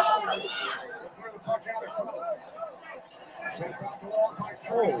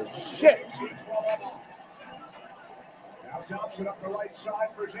 Holy shit! Now Dobson up the right side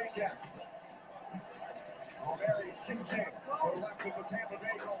for Zajac. Barry shoots in to the left of the Tampa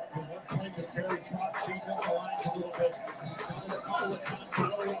Bay goal. Barry drops, she down the lines a little bit.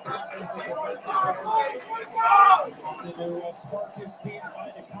 To spark his team,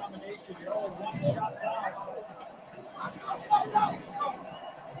 find a combination. You're only one shot down.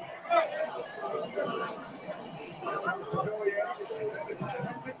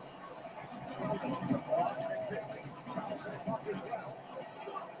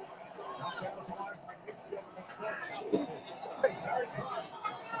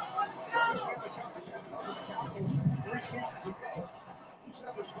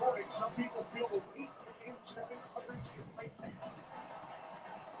 This morning, some people feel the weight in 7 coverage right now.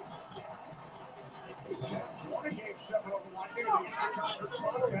 Won a game 7 over Lightning in the Eastern Conference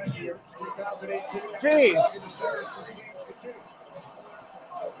Final that year, 2018. Jeez.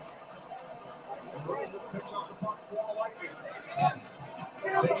 Picks up the puck for the Lightning.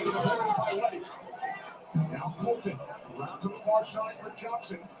 Taking the ball by Letty. Now Colton around to the far side for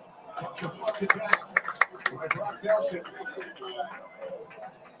Johnson. Deflected back by Brock Nelson.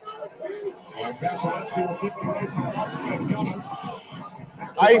 Vasilevsky will keep it away from the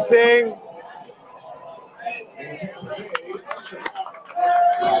Icing.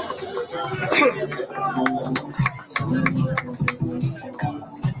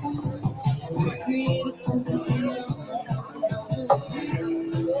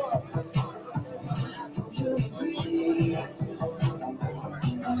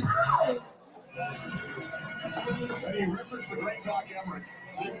 He refers to great Doc Emmerich.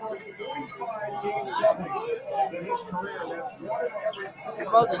 He first 35 game 7 in his career. That's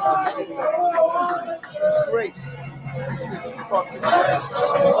 1 in every 4. It's great. It's fucking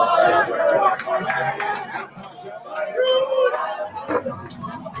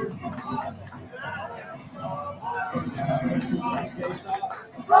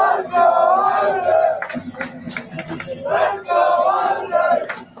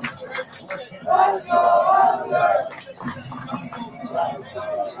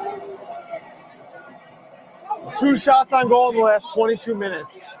Two shots on goal in the last 22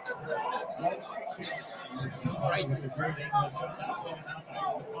 minutes.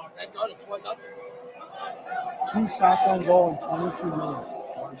 Two shots on goal in 22 minutes.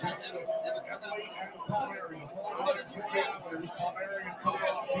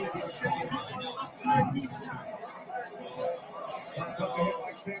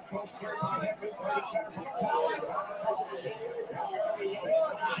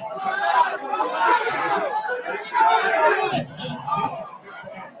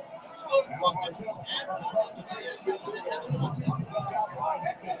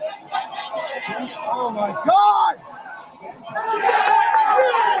 Oh my God!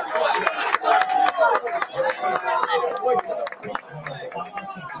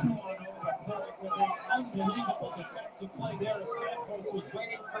 Unbelievable defensive play there. Stamkos was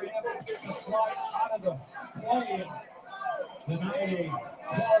waiting for him to slide out of the play and denied a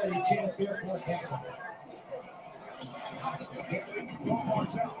quality chance here for Tampa.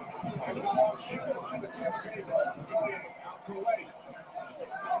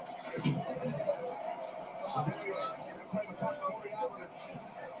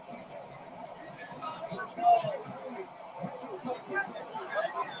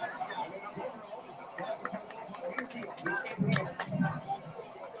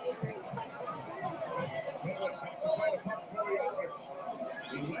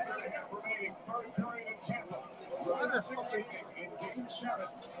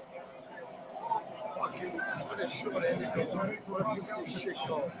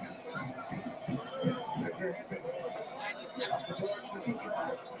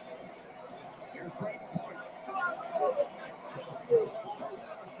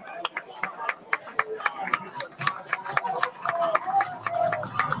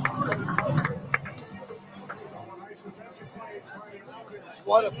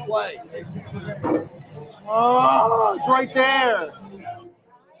 What a play. Oh, it's right there.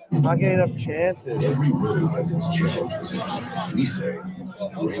 Not getting enough chances. Every road has its challenges. We say,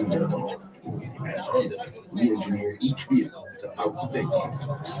 bring them on. At Honda, we engineer each vehicle to outthink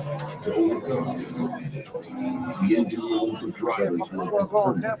obstacles, to overcome difficult conditions. We engineer them for drivers who are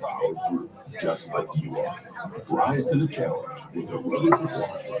determined to power through, just like you are. Rise to the challenge with the rugged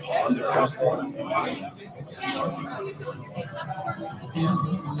performance of Honda Passport and CRV.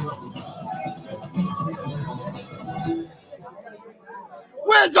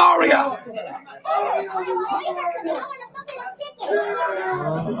 Where's Aria?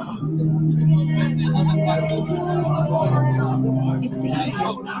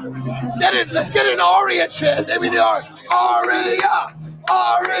 Let's get an Aria chant. Maybe the Aria,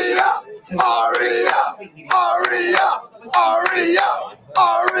 Aria, Aria, Aria, Aria,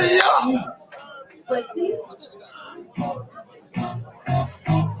 Aria. Splitsies?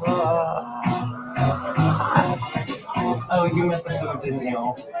 Oh, you meant the food, didn't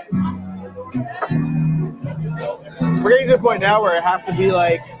you? We're getting to the point now where it has to be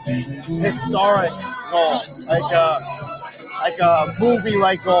like historic goal, like a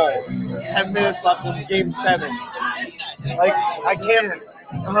movie-like goal. 10 minutes left in Game 7. Like I can't.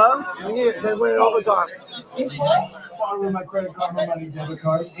 We need it. They win it overtime. Borrow my credit card, my money, debit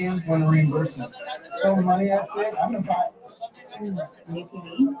card, and want a reimbursement. All the money I saved, I'm gonna buy New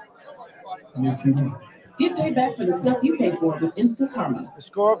TV? new TV. Get paid back for the stuff you paid for with Instant Karma.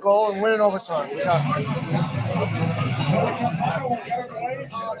 Score a goal and win it overtime. We got it.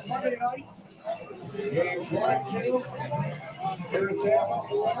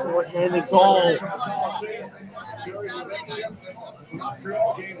 Short-handed goal.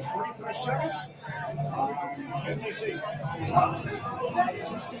 Montreal games 3 through 7. NBC.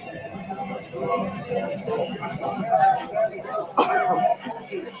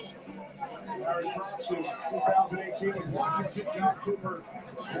 Larry Trump's in 2018 with Washington, John Cooper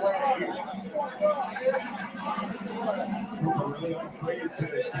last year. Cooper really unafraid to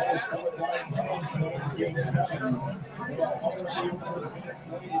close to the line Game 7.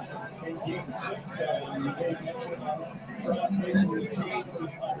 In Game 6, you gave mention about Trump's making the change to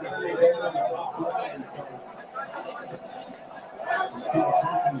really go on the top line. So, see the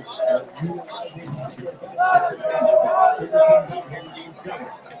coaching utilizing in Game 7.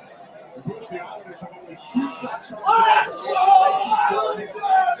 Bruce, the Islanders have only 2 shots on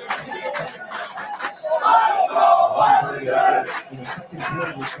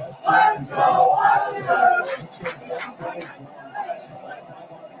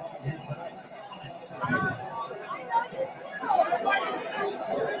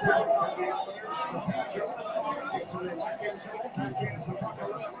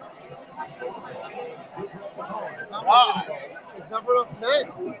Wow. It's never enough men.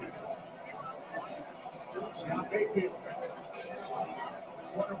 Scott Mayfield.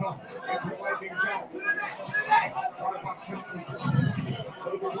 Quarterback into the Lightning zone. Quarterback shooting.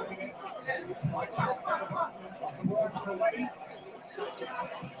 Overlooking it. Off the boards for Letty.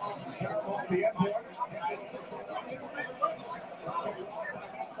 Carroll off the end board.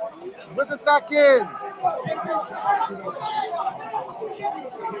 Whip it back in.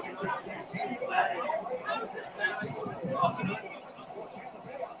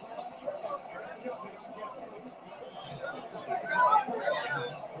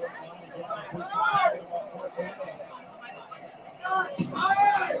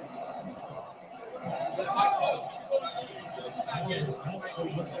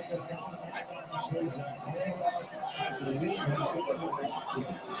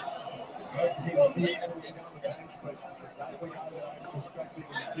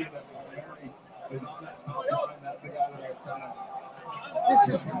 This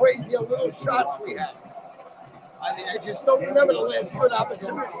is crazy how little shots we have. I mean, I just don't remember the last good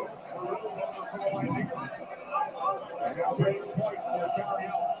opportunity.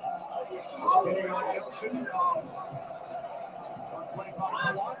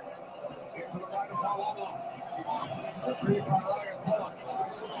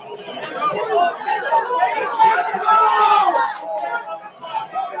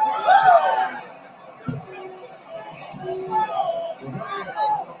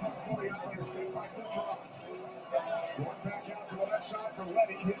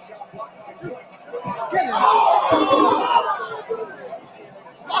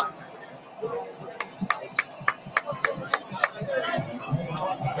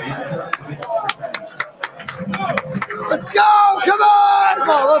 Let's go! Come on! Come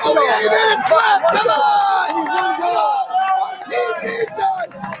on, let's go! We ain't in flat! Come on! Come on! Our team needs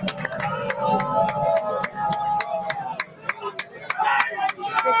us!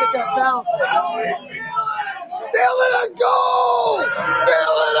 Get that bounce. Feel it a goal!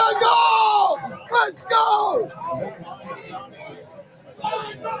 Feel it a goal! Let's go!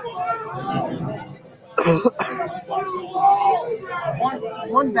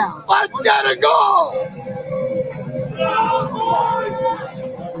 One bounce. Let's get a goal!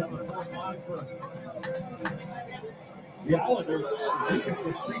 The Islanders looking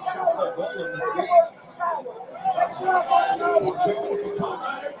for 3 shots on goal in this game.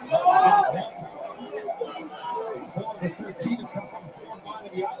 The 13 has come from 4 miles.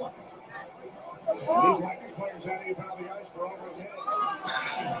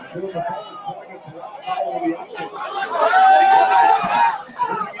 Two of the phones pointed to not follow the action.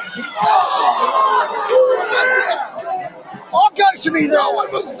 All guys should be there. No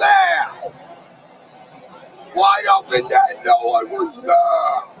one was there. Wide open net. No one was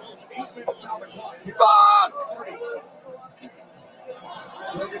there. 8 minutes on the clock. Fuck.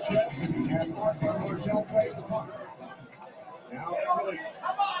 And Mark Marshall plays the puck. Now Emily.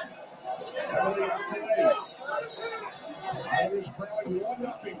 Emily out to Eddie. Irish trailing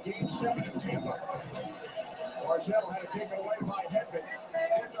 1-0, game 7 in Tampa. Marshall had it taken away by Hedman.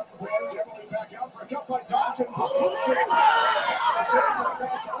 Picked up the boards. Emily back out for a jump by Dawson. Save by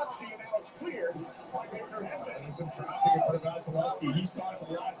Vasilevsky, and now it's cleared by Baker Hedman. There's some traffic in front of Vasilevsky. He saw it at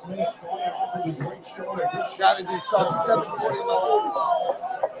the last minute. Fire off of his right shoulder. Got to do something. 7:40 low.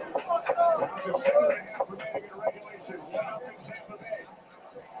 Down to 7.5 remaining in regulation. 1-0 Tampa Bay.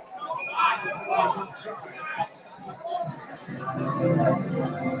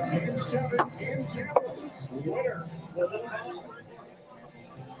 Game 7 in Tampa. Winner will move on.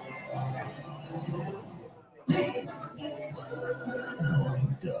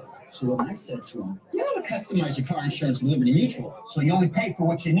 Doug. So when I said to him, you ought to customize your car insurance with Liberty Mutual, so you only pay for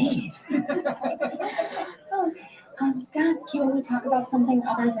what you need. Dad, can we talk about something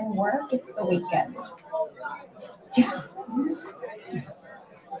other than work? It's the weekend. Yeah.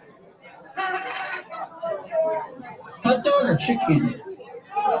 Hot dog or chicken?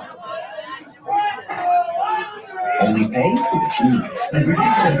 Only pay for what you need.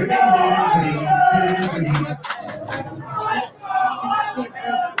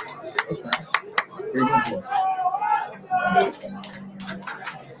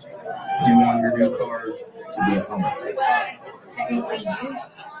 You want your new car to be a Hummer. Well, technically used.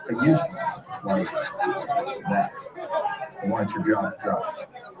 A used one, like that. The one your job's drive.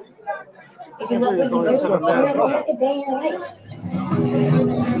 If you love what you do, you're going to make a day in your life.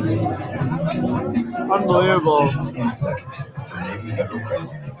 Unbelievable. In seconds for Navy Federal Credit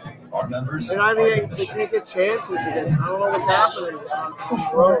Union. Our members. And I mean, they can't get chances again. I don't know what's happening on the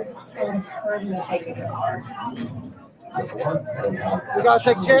road. I would have heard you taking the car. We gotta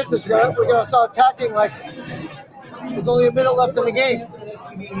take chances. We gotta start attacking like there's only a minute left in the game.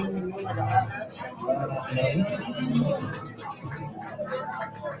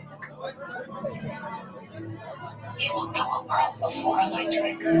 It will know a world before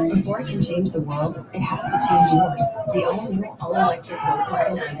electric. Before it can change the world, it has to change yours. The all-new, all-electric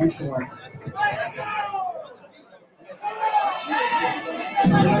Volkswagen ID4.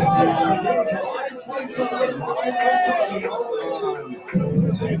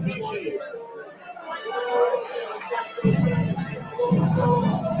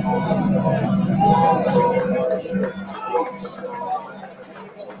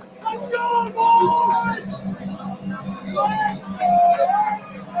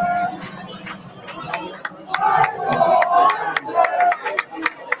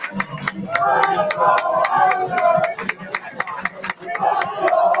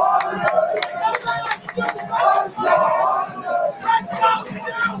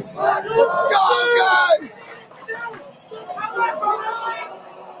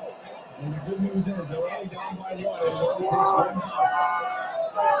 And the good news is they're only down by 1 and it only takes 1 bounce.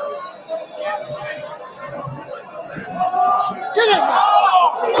 Get it!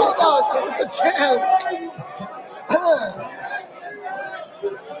 Oh, give it the chance!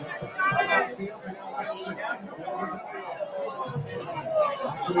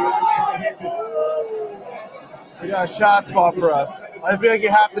 We got a shot spot for us. I feel like you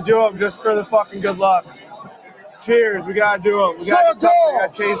have to do them just for the fucking good luck. Cheers, we gotta do them. We gotta do something. We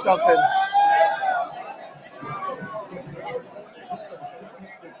gotta change something.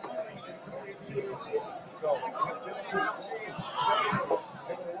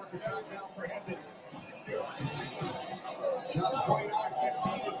 Shots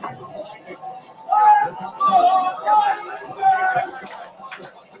 29-15 in favor of the Lightning.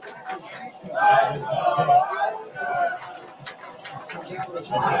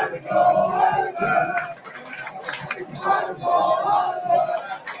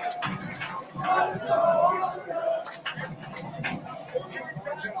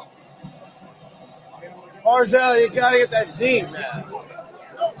 Barzell, you gotta get that deep, man.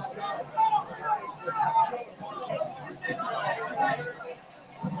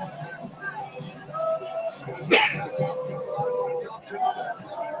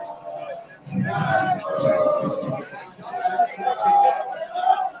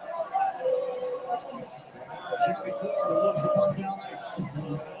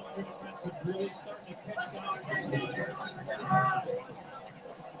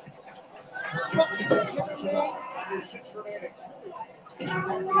 Ready.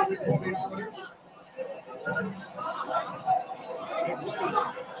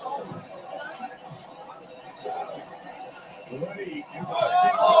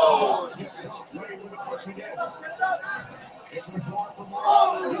 Ready with the punch again. Into the corner from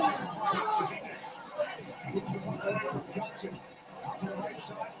Johnson. Out to the right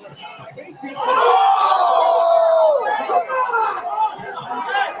side. Mayfield.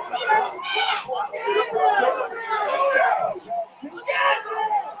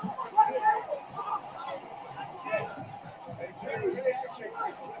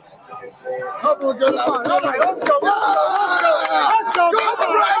 Couple of good ones. All right, let's go. Let's go. Good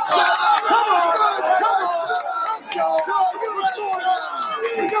direction. Come on. Let's go.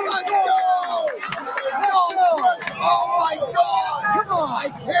 Oh my God. Come on. I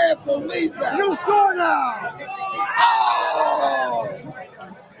can't believe that. You score now. Oh.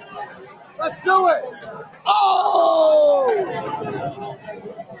 Let's do it. Oh.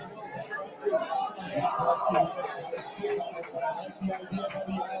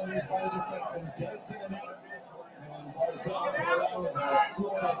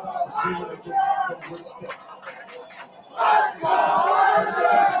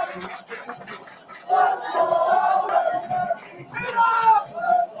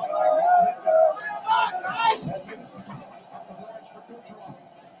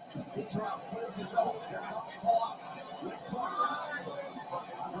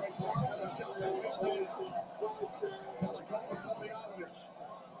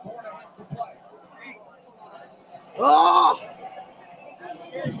 Oh!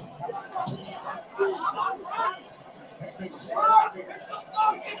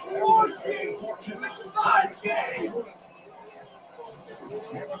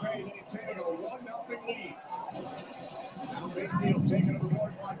 Mayfield taking it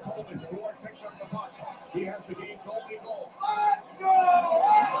over by Coleman. Ward picks up the punt. He has the game's only goal.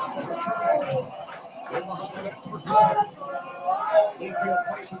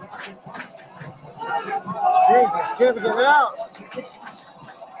 Jesus, give it out.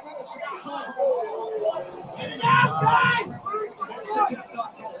 Get it out, guys!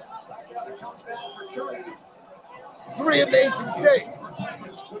 3 amazing saves.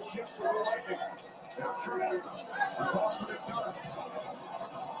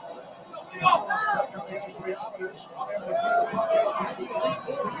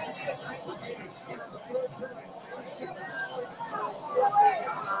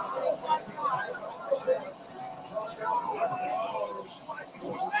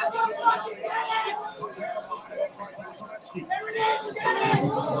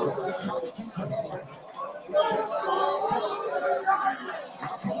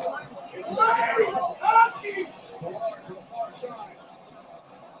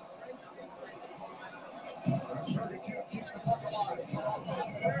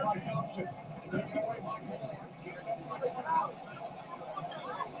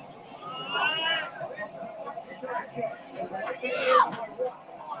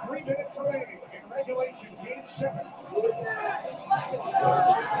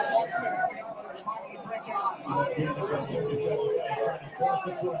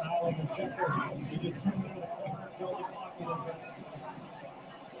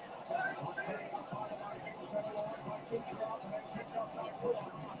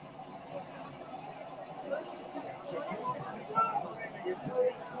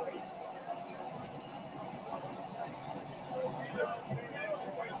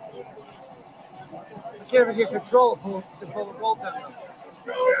 Can't even get control to pull the goaltender.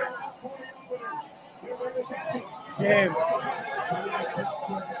 Game.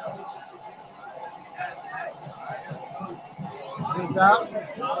 He's out. Come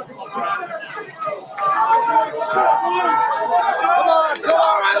on, come on.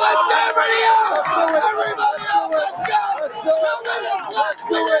 All right, let's get everybody out. Everybody out. Let's go. 2 minutes left.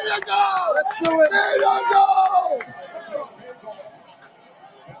 We need to go. Let's do it. We need to go.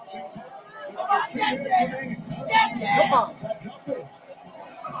 Come on.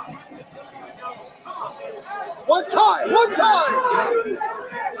 One time.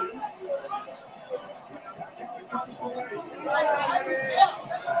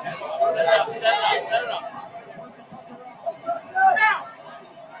 Set it up.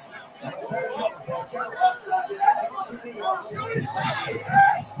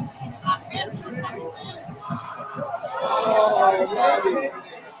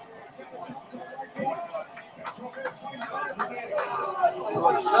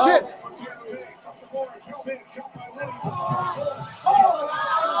 Oh, shit.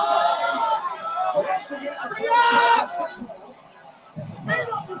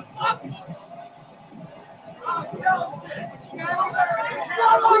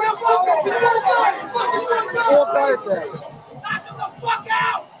 Four guys there. Knock him the fuck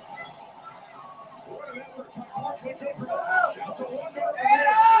out!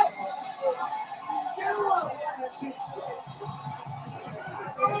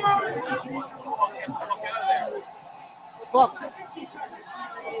 Fuck.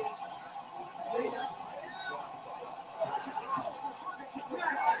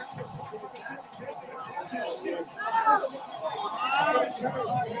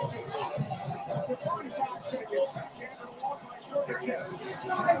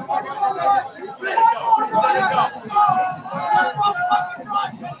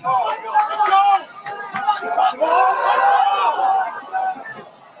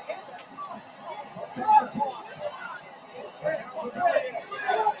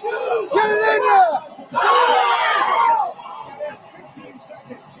 Get it in there!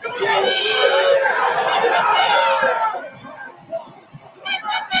 Get it!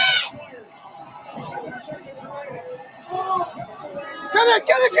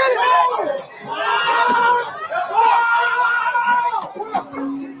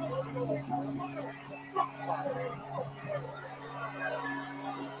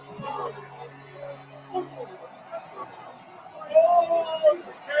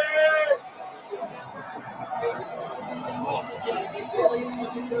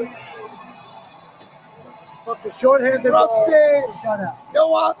 Fucking short-handed Rough ball. game. Shut up.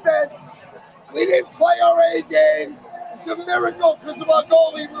 No offense. We didn't play our A game. It's a miracle because of our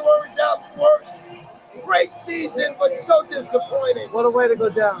goalie. We were down worse. Great season, but so disappointing. What a way to go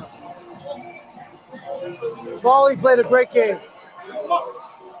down. Volley played a great game.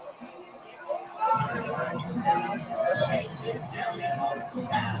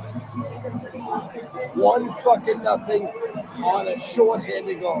 One fucking nothing on a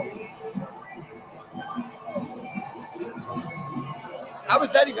short-handed goal. How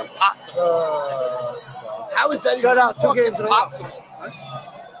is that even possible? How is that even fucking possible?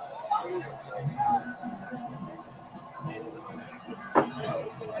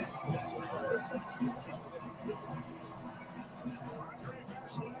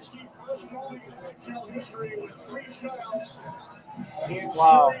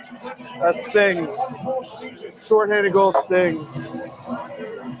 Wow. That stings. Short-handed goal stings.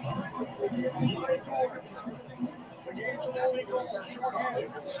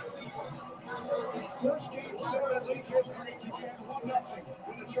 First game set in league history to end 1-0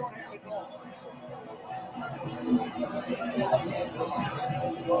 with a short-handed goal.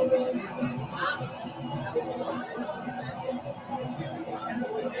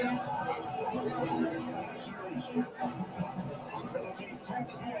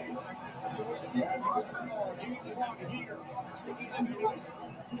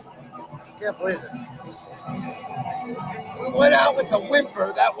 Can't believe it. We went out with a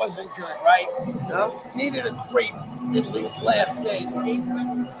whimper. That wasn't good, right? No. Needed a great, at least last game.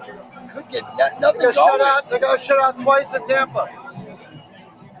 Could get nothing They going. they got shut out twice in Tampa.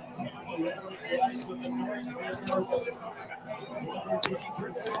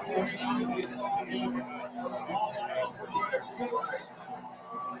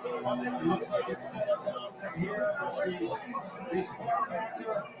 It looks like it's set up down from here. The spark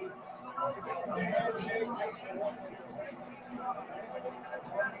factor, the handshakes.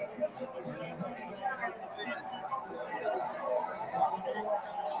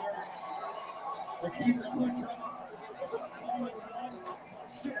 The keeper clutch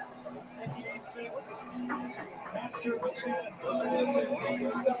not sure what status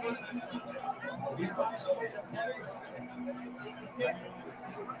he finds a way to play.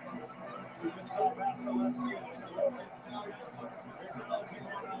 We just saw Vasilevsky acknowledging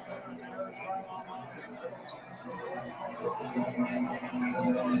one out there in Harris right on.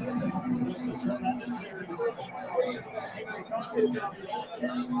 This is a tremendous series. Henry Cousins going to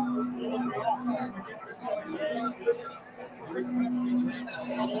be to get to 7 games. Respect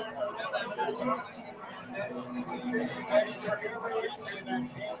between fighting for every inch in that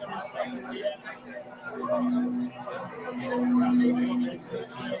game and respect at the end.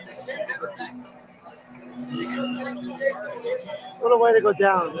 What a way to go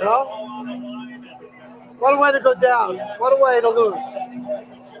down, you know? What a way to go down. What a way to lose.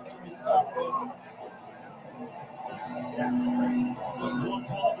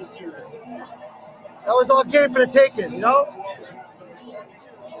 That was all game for the taking, you know?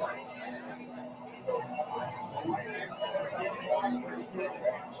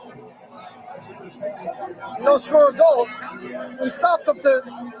 You don't score a goal. We stopped them to.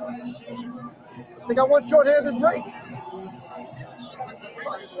 They got one short-handed break.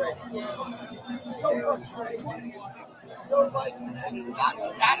 Frustrating. So frustrating. So, like, not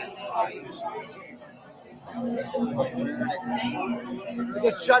satisfying. It's like we're in a daze. You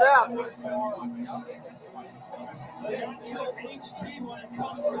get shut out. The actual HG when it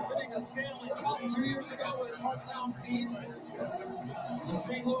comes to winning a Stanley Cup 2 years ago with his hometown team. The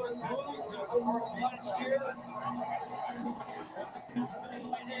St. Louis Blues, of course, last year.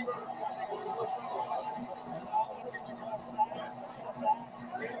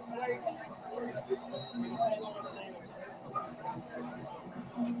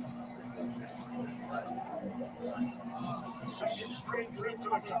 Second straight trip to the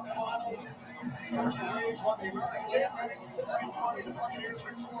Cup final. First the Rays won the American League. 2020, the Buccaneers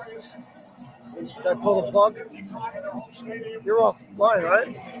victorious. Should I pull the plug? You're offline, right?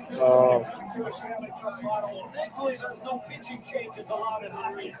 Thankfully, there's no pitching changes allowed in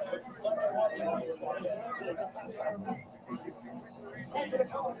hockey. But there was in baseball.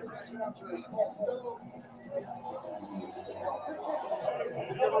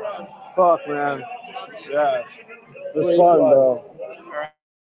 Fuck, man. Yeah. It was fun, bro.